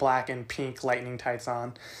sweet black and pink lightning tights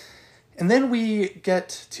on. And then we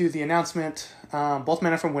get to the announcement. Both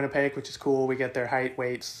men are from Winnipeg, which is cool. We get their height,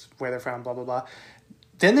 weights, where they're from, blah, blah, blah.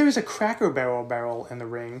 Then there is a Cracker Barrel in the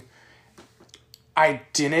ring. I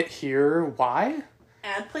didn't hear why.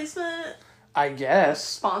 Ad placement? I guess.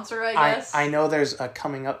 Sponsor, I guess. I know there's a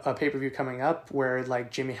pay-per-view coming up where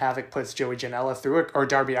like Jimmy Havoc puts Joey Janela through it, or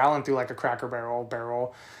Darby Allin through like a Cracker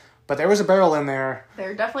Barrel. But there was a barrel in there.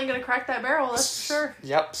 They're definitely going to crack that barrel, that's for sure.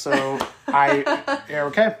 Yep, so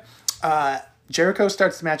okay. Jericho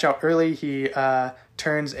starts the match out early. He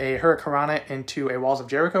turns a Hurricanrana into a Walls of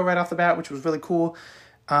Jericho right off the bat, which was really cool.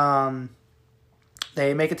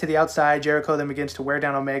 They make it to the outside. Jericho then begins to wear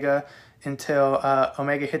down Omega until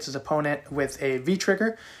Omega hits his opponent with a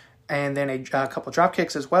V-trigger and then a couple drop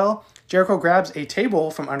kicks as well. Jericho grabs a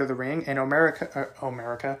table from under the ring, and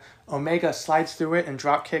Omega slides through it and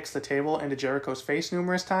drop kicks the table into Jericho's face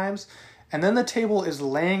numerous times. And then the table is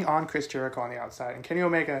laying on Chris Jericho on the outside, and Kenny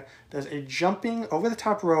Omega does a jumping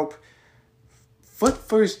over-the-top rope,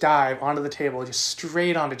 foot-first dive onto the table, just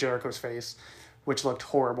straight onto Jericho's face, which looked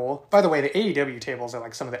horrible. By the way, the AEW tables are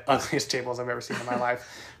like some of the ugliest tables I've ever seen in my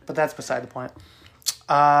life, but that's beside the point.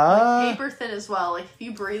 Like paper thin as well. Like, if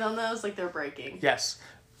you breathe on those, like, they're breaking. Yes.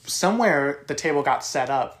 Somewhere the table got set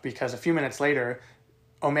up because a few minutes later,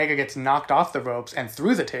 Omega gets knocked off the ropes and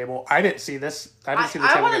through the table. I didn't see this. I didn't see the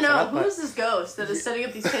table. I want to know, who's this ghost that is setting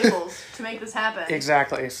up these tables to make this happen?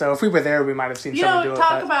 Exactly. So if we were there, we might have seen someone do it.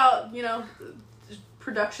 Talk about,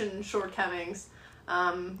 production shortcomings.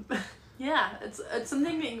 Yeah, it's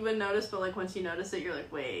something that you wouldn't notice, but like once you notice it, you're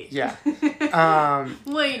like, wait. Yeah.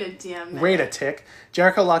 Wait a damn minute. Wait a tick.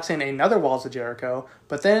 Jericho locks in another Walls of Jericho,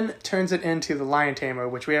 but then turns it into the Lion Tamer,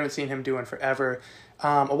 which we haven't seen him do in forever.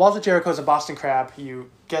 A Walls of Jericho is a Boston Crab.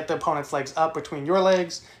 You get the opponent's legs up between your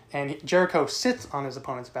legs, and Jericho sits on his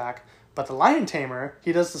opponent's back. But the Lion Tamer,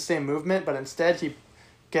 he does the same movement, but instead he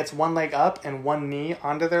gets one leg up and one knee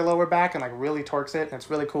onto their lower back and like really torques it. And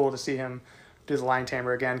it's really cool to see him do the Lion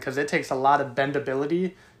Tamer again, because it takes a lot of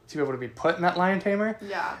bendability to be able to be put in that Lion Tamer.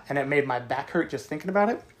 Yeah. And it made my back hurt just thinking about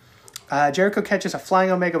it. Jericho catches a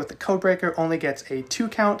flying Omega with the Codebreaker, only gets a 2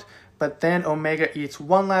 count, but then Omega eats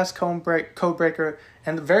one last Codebreaker,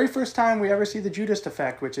 and the very first time we ever see the Judas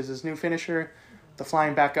effect, which is his new finisher, the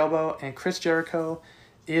flying back elbow, and Chris Jericho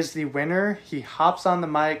is the winner. He hops on the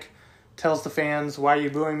mic, tells the fans, "Why are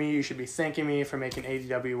you booing me? You should be thanking me for making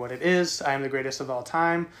AEW what it is. I am the greatest of all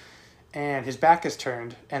time." And his back is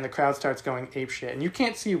turned, and the crowd starts going apeshit. And you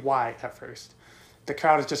can't see why at first. The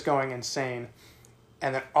crowd is just going insane.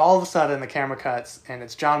 And then all of a sudden, the camera cuts, and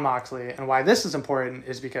it's Jon Moxley. And why this is important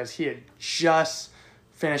is because he had just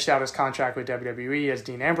finished out his contract with WWE as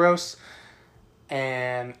Dean Ambrose.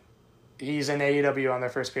 And he's in AEW on their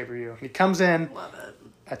first pay-per-view. He comes in,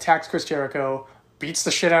 attacks Chris Jericho, beats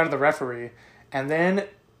the shit out of the referee, and then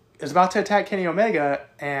is about to attack Kenny Omega,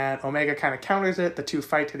 and Omega kind of counters it. The two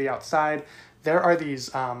fight to the outside. There are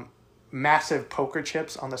these massive poker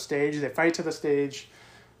chips on the stage. They fight to the stage.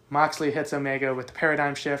 Moxley hits Omega with the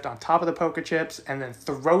paradigm shift on top of the poker chips and then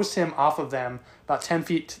throws him off of them about 10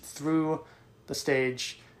 feet through the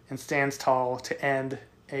stage and stands tall to end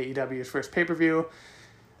AEW's first pay-per-view.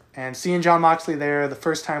 And seeing Jon Moxley there the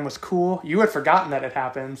first time was cool. You had forgotten that it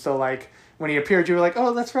happened, so like when he appeared, you were like,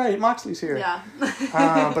 "Oh, that's right, Moxley's here." Yeah.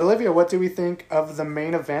 But Olivia, what do we think of the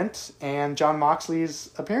main event and Jon Moxley's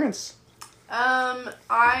appearance? So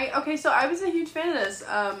I was a huge fan of this.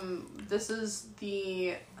 This is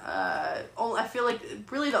the I feel like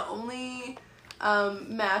really the only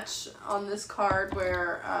match on this card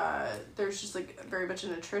where there's just like very much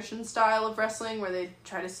an attrition style of wrestling where they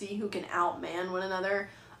try to see who can outman one another.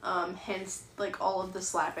 Hence like all of the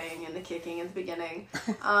slapping and the kicking at the beginning.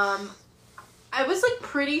 I was like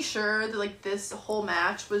pretty sure that like this whole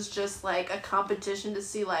match was just like a competition to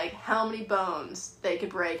see like how many bones they could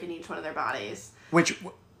break in each one of their bodies. Which,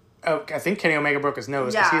 I think Kenny Omega broke his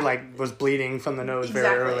nose because he like was bleeding from the nose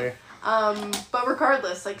very early. But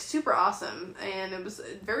regardless, like super awesome, and it was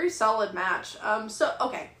a very solid match.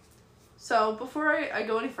 So before I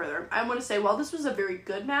go any further, I want to say while this was a very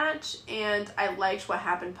good match and I liked what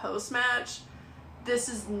happened post match, this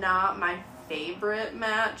is not my favorite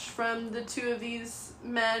match from the two of these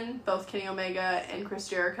men, both Kenny Omega and Chris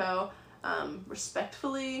Jericho,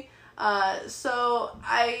 respectfully.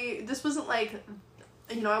 This wasn't like,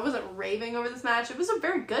 I wasn't raving over this match. It was a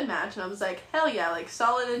very good match, and I was like, hell yeah, like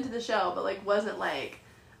solid into the show, but like I wasn't like,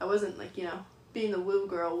 being the woo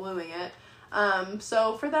girl wooing it.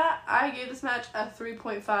 So for that, I gave this match a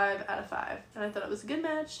 3.5 out of 5, and I thought it was a good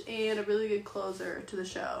match and a really good closer to the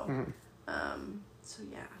show. Mm-hmm. So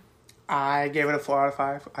yeah. I gave it a 4 out of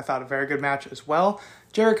 5. I thought a very good match as well.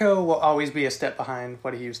 Jericho will always be a step behind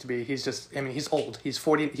what he used to be. He's just, he's old. He's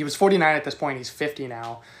 40. He was 49 at this point. He's 50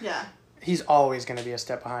 now. Yeah. He's always going to be a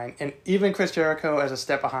step behind. And even Chris Jericho as a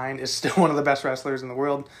step behind is still one of the best wrestlers in the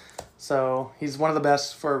world. So he's one of the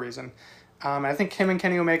best for a reason. I think him and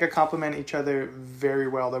Kenny Omega complement each other very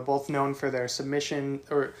well. They're both known for their submission,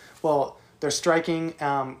 their striking.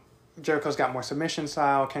 Jericho's got more submission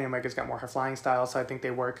style. Kenny Omega's got more her flying style. So I think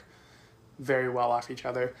they work very well off each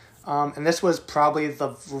other. And this was probably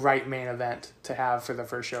the right main event to have for the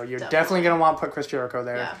first show. You're definitely going to want to put Chris Jericho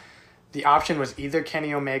there. Yeah. The option was either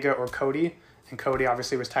Kenny Omega or Cody. And Cody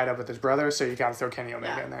obviously was tied up with his brother, so you got to throw Kenny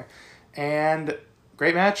Omega in there. And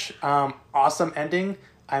great match. Awesome ending.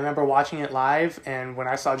 I remember watching it live, and when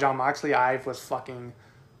I saw Jon Moxley, I was fucking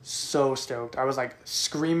so stoked. I was like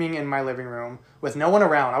screaming in my living room with no one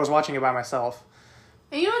around. I was watching it by myself.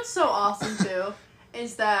 And you know what's so awesome too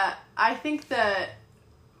is that I think that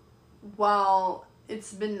while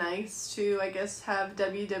it's been nice to, I guess, have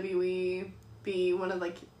WWE be one of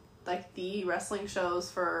like the wrestling shows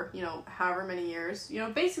for, you know, however many years, you know,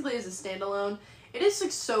 basically as a standalone, it is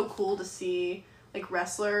like so cool to see like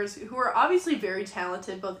wrestlers who are obviously very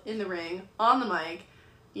talented both in the ring, on the mic,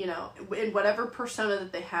 you know, in whatever persona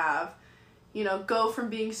that they have, you know, go from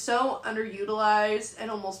being so underutilized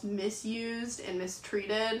and almost misused and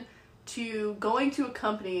mistreated to going to a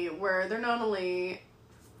company where they're not only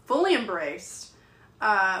fully embraced,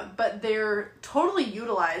 but they're totally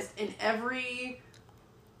utilized in every,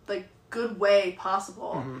 like, good way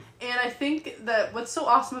possible. Mm-hmm. And I think that what's so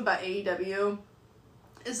awesome about AEW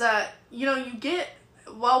is that, you know, you get,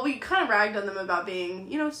 while we kind of ragged on them about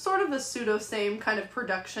being, you know, sort of a pseudo-same kind of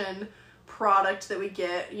production product that we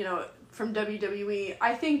get, you know, from WWE,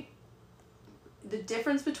 I think the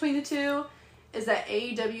difference between the two is that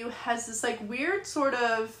AEW has this, like, weird sort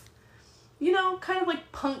of, you know, kind of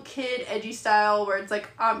like punk kid edgy style where it's like,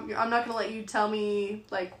 I'm not gonna let you tell me,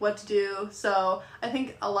 like, what to do. So I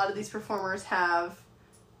think a lot of these performers have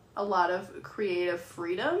a lot of creative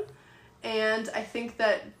freedom. And I think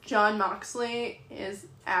that Jon Moxley is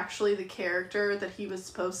actually the character that he was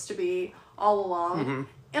supposed to be all along. Mm-hmm.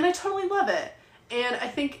 And I totally love it. And I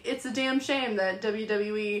think it's a damn shame that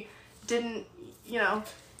WWE didn't, you know,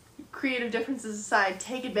 creative differences aside,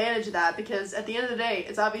 take advantage of that, because at the end of the day,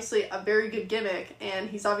 it's obviously a very good gimmick, and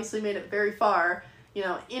he's obviously made it very far. You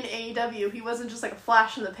know, in AEW, he wasn't just like a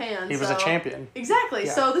flash in the pan. He was a champion. Exactly.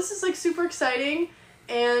 Yeah. So this is like super exciting.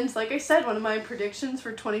 And like I said, one of my predictions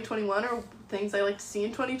for 2021, or things I like to see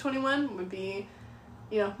in 2021, would be,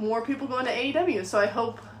 you know, more people going to AEW. So I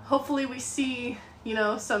hopefully we see, you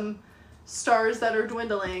know, some stars that are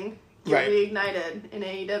dwindling get reignited in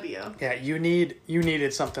AEW. Yeah, you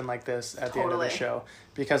needed something like this at the end of the show,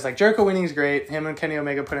 because like Jericho winning is great, him and Kenny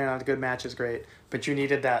Omega putting on a good match is great, but you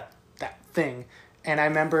needed that thing. And I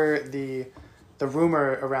remember the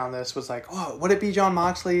rumor around this was like, oh, would it be Jon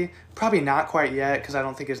Moxley? Probably not quite yet, because I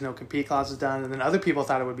don't think his no compete clause is done. And then other people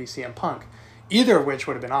thought it would be CM Punk, either of which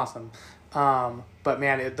would have been awesome. But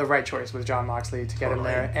man, the right choice was Jon Moxley to get him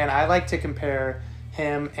there. And I like to compare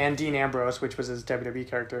him and Dean Ambrose, which was his WWE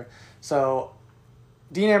character. So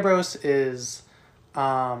Dean Ambrose is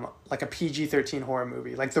like a PG-13 horror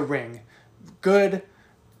movie, like The Ring. Good,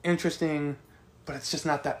 interesting, but it's just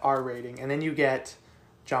not that R rating. And then you get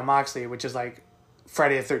Jon Moxley, which is like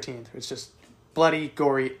Friday the 13th. It's just bloody,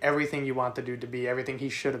 gory, everything you want the dude to be, everything he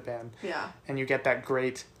should have been. Yeah. And you get that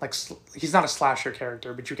great, like, he's not a slasher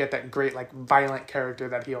character, but you get that great, like, violent character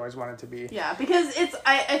that he always wanted to be. Yeah, because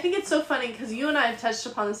I think it's so funny, because you and I have touched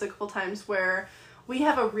upon this a couple times, where we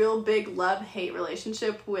have a real big love-hate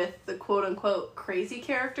relationship with the quote-unquote crazy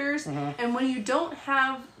characters. Mm-hmm. And when you don't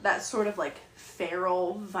have that sort of, like,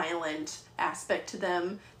 feral, violent aspect to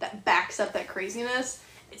them that backs up that craziness,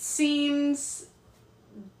 it seems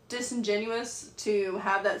disingenuous to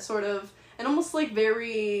have that sort of, and almost like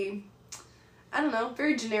very, I don't know,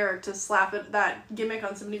 very generic to slap that gimmick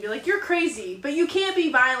on somebody and be like, you're crazy, but you can't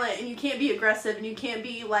be violent, and you can't be aggressive, and you can't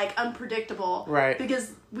be, like, unpredictable. Right.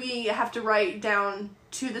 Because we have to write down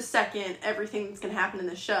to the second everything that's going to happen in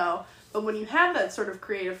the show. But when you have that sort of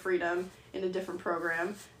creative freedom in a different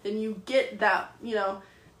program, then you get that, you know,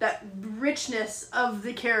 that richness of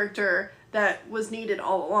the character that was needed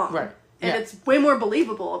all along. Right. And it's way more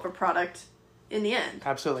believable of a product in the end.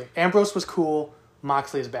 Absolutely. Ambrose was cool.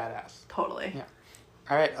 Moxley is badass. Totally. Yeah.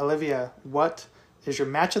 All right, Olivia, what is your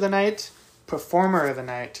match of the night, performer of the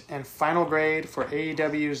night, and final grade for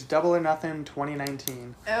AEW's Double or Nothing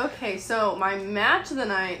 2019? Okay, so my match of the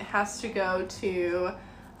night has to go to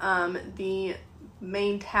the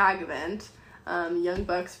main tag event, Young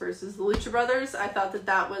Bucks versus the Lucha Brothers. I thought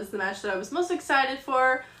that was the match that I was most excited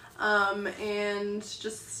for. And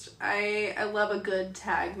just, I love a good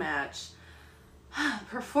tag match.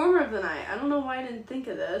 Performer of the night. I don't know why I didn't think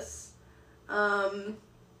of this. You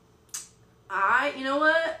know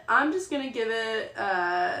what? I'm just gonna give it,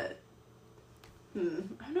 I'm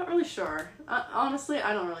not really sure. Honestly,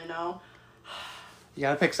 I don't really know. You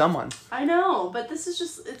gotta pick someone. I know, but this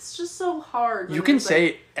is it's just so hard. You can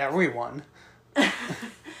say everyone.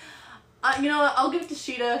 You know what? I'll give it to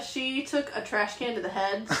Sheeta. She took a trash can to the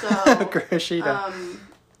head, so... Sheeta.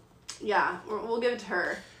 Yeah, we'll give it to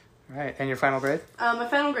her. All right, and your final grade? My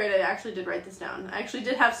final grade, I actually did write this down. I actually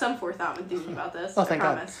did have some forethought when thinking about this. Oh, thank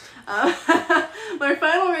God. My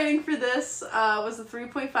final rating for this was a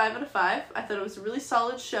 3.5 out of 5. I thought it was a really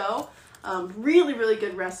solid show. Really, really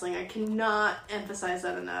good wrestling. I cannot emphasize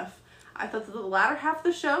that enough. I thought that the latter half of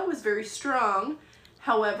the show was very strong.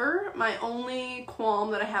 However, my only qualm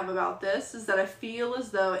that I have about this is that I feel as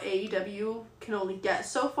though AEW can only get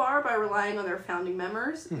so far by relying on their founding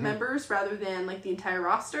members rather than like the entire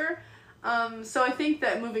roster. So I think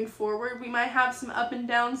that moving forward, we might have some up and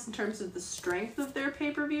downs in terms of the strength of their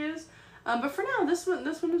pay-per-views. But for now, this one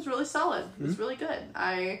was really solid. It was really good.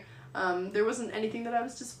 There wasn't anything that I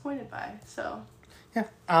was disappointed by. So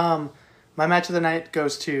yeah. My match of the night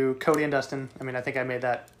goes to Cody and Dustin. I mean, I think I made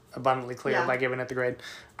that abundantly clear by giving it the grade.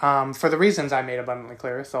 For the reasons I made abundantly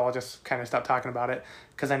clear, so I'll just kind of stop talking about it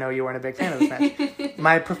because I know you weren't a big fan of this match.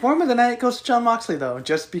 My performer of the night goes to Jon Moxley, though,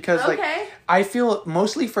 just because I feel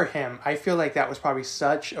mostly for him. I feel like that was probably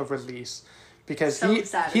such a release because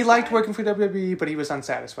he liked working for WWE, but he was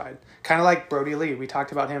unsatisfied. Kind of like Brody Lee. We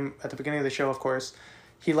talked about him at the beginning of the show, of course.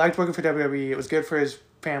 He liked working for WWE. It was good for his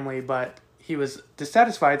family, but he was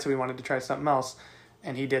dissatisfied, so he wanted to try something else,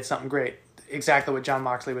 and he did something great. Exactly what Jon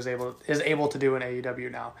Moxley is able to do in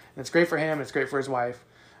AEW now. And it's great for him, it's great for his wife,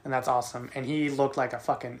 and that's awesome. And he looked like a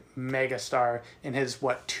fucking mega star in his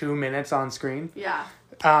 2 minutes on screen. Yeah.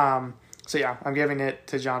 So yeah, I'm giving it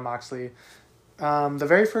to Jon Moxley. The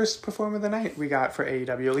very first performer of the night we got for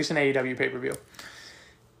AEW, at least an AEW pay-per-view.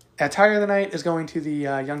 Attire of the night is going to the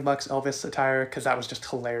Young Bucks Elvis attire because that was just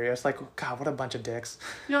hilarious. Like, God, what a bunch of dicks.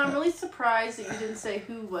 You know, I'm really surprised that you didn't say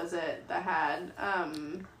who was it that had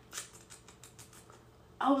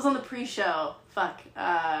it was on the pre-show. Fuck.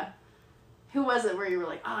 Who was it where you were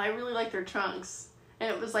like, oh, I really like their trunks?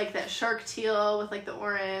 And it was like that shark teal with like the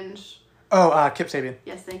orange. Oh, Kip Sabian.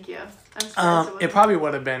 Yes, thank you. I'm surprised it probably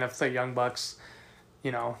would have been if the Young Bucks,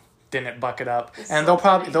 didn't buck it up. And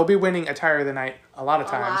they'll be winning attire of the night a lot of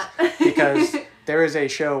times because there is a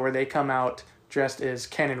show where they come out dressed as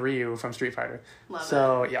Ken and Ryu from Street Fighter.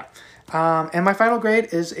 Love it. Yeah. And my final grade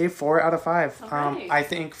is a 4 out of 5. Right. I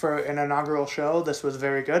think for an inaugural show, this was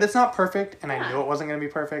very good. It's not perfect, and I knew it wasn't going to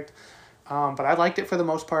be perfect. But I liked it for the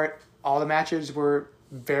most part. All the matches were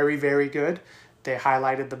very, very good. They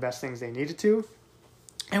highlighted the best things they needed to.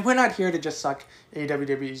 And we're not here to just suck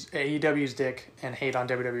AEW's dick and hate on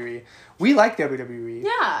WWE. We like WWE.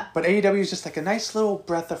 Yeah. But AEW is just like a nice little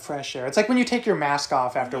breath of fresh air. It's like when you take your mask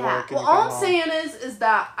off after work. And well, all I'm saying is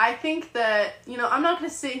that I think that, I'm not going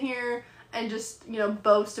to sit here and just,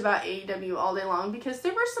 boast about AEW all day long because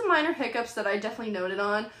there were some minor hiccups that I definitely noted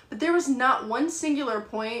on. But there was not one singular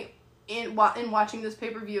point in watching this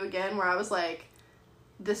pay-per-view again where I was like,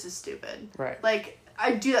 this is stupid. Right. Like,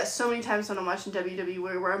 I do that so many times when I'm watching WWE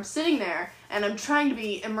where I'm sitting there and I'm trying to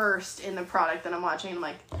be immersed in the product that I'm watching and I'm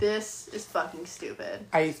like, this is fucking stupid.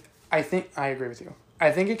 I think I agree with you. I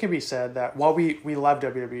think it can be said that while we love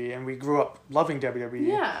WWE and we grew up loving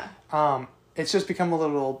WWE, it's just become a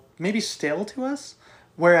little maybe stale to us.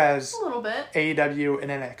 Whereas a little bit. AEW and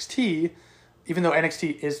NXT, even though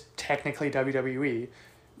NXT is technically WWE,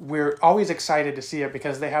 we're always excited to see it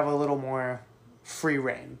because they have a little more free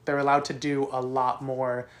reign. They're allowed to do a lot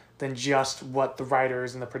more than just what the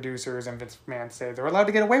writers and the producers and Vince McMahon say. They're allowed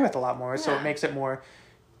to get away with a lot more, so it makes it more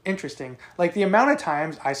interesting. Like, the amount of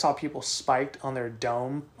times I saw people spiked on their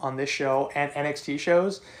dome on this show and NXT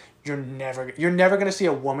shows, you're never going to see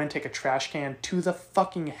a woman take a trash can to the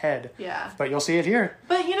fucking head. Yeah. But you'll see it here.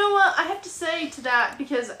 But you know what? I have to say to that,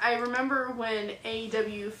 because I remember when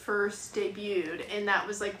AEW first debuted, and that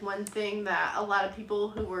was like one thing that a lot of people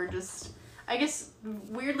who were just, I guess,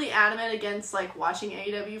 weirdly adamant against like watching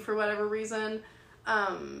AEW for whatever reason,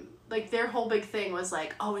 like their whole big thing was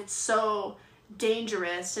like, oh, it's so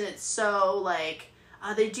dangerous and it's so like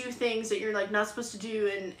they do things that you're like not supposed to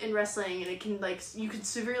do in wrestling, and it can like you could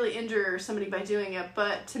severely injure somebody by doing it.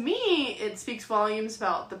 But to me, it speaks volumes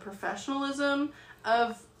about the professionalism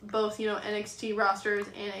of both NXT rosters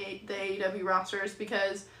and the AEW rosters,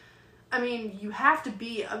 because I mean you have to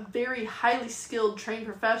be a very highly skilled trained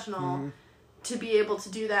professional to be able to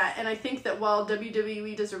do that. And I think that while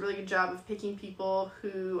WWE does a really good job of picking people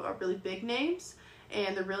who are really big names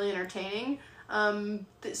and they're really entertaining,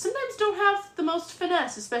 they sometimes don't have the most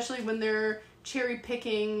finesse, especially when they're cherry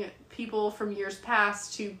picking people from years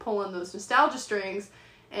past to pull in those nostalgia strings,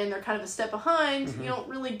 and they're kind of a step behind. You don't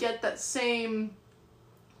really get that same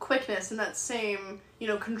quickness and that same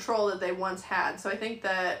control that they once had. So I think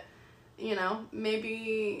that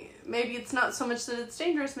maybe it's not so much that it's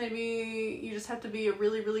dangerous. Maybe you just have to be a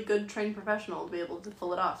really, really good trained professional to be able to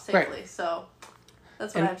pull it off safely. Right. So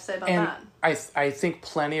That's what I have to say about and that. I think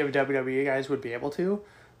plenty of WWE guys would be able to,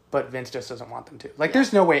 but Vince just doesn't want them to. Like,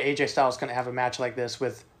 there's no way AJ Styles is going to have a match like this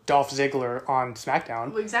with Dolph Ziggler on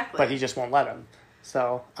SmackDown. Exactly. But he just won't let him.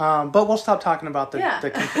 So, but we'll stop talking about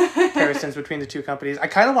the comparisons between the two companies. I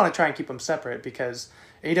kind of want to try and keep them separate because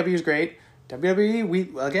AEW is great. WWE, we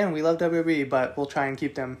love WWE, but we'll try and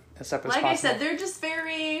keep them as separate as possible. Like I said,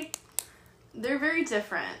 they're very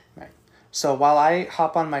different. Right. So while I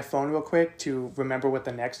hop on my phone real quick to remember what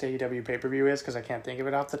the next AEW pay-per-view is, because I can't think of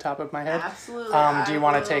it off the top of my head. Absolutely. Do you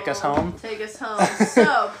want to take us home? Take us home.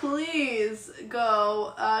 So please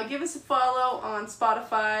go give us a follow on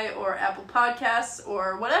Spotify or Apple Podcasts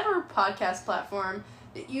or whatever podcast platform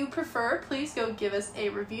that you prefer. Please go give us a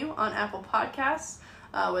review on Apple Podcasts.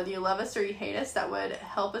 Whether you love us or you hate us, that would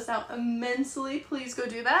help us out immensely. Please go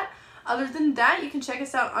do that. Other than that, you can check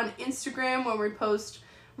us out on Instagram where we post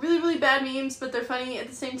really, really bad memes, but they're funny at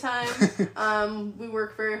the same time. We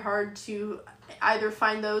work very hard to either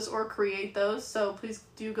find those or create those, so please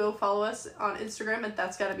do go follow us on Instagram at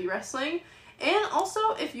That's Gotta Be Wrestling. And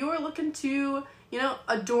also, if you're looking to,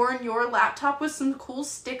 adorn your laptop with some cool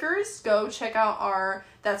stickers, go check out our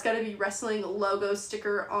That's Gotta Be Wrestling logo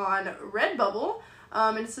sticker on Redbubble.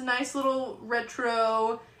 And it's a nice little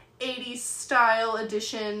retro 80s style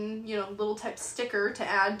edition, little type sticker to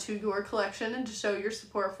add to your collection and to show your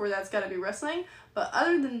support for That's Gotta Be Wrestling. But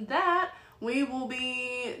other than that, we will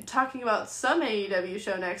be talking about some AEW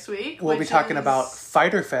show next week. We'll be talking about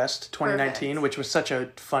Fyter Fest 2019, Perfect. which was such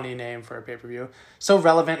a funny name for a pay-per-view. So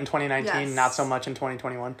relevant in 2019, Yes. not so much in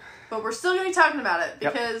 2021. But we're still going to be talking about it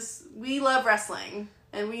because we love wrestling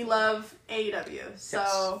and we love AEW. So,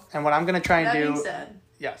 yes. And what I'm going to try and that do... being said,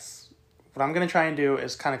 Yes. What I'm going to try and do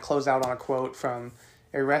is kind of close out on a quote from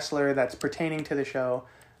a wrestler that's pertaining to the show.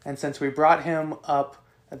 And since we brought him up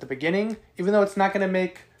at the beginning, even though it's not going to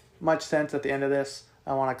make much sense at the end of this,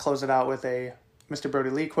 I want to close it out with a Mr. Brody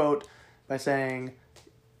Lee quote by saying,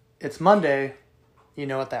 "It's Monday, you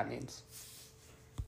know what that means."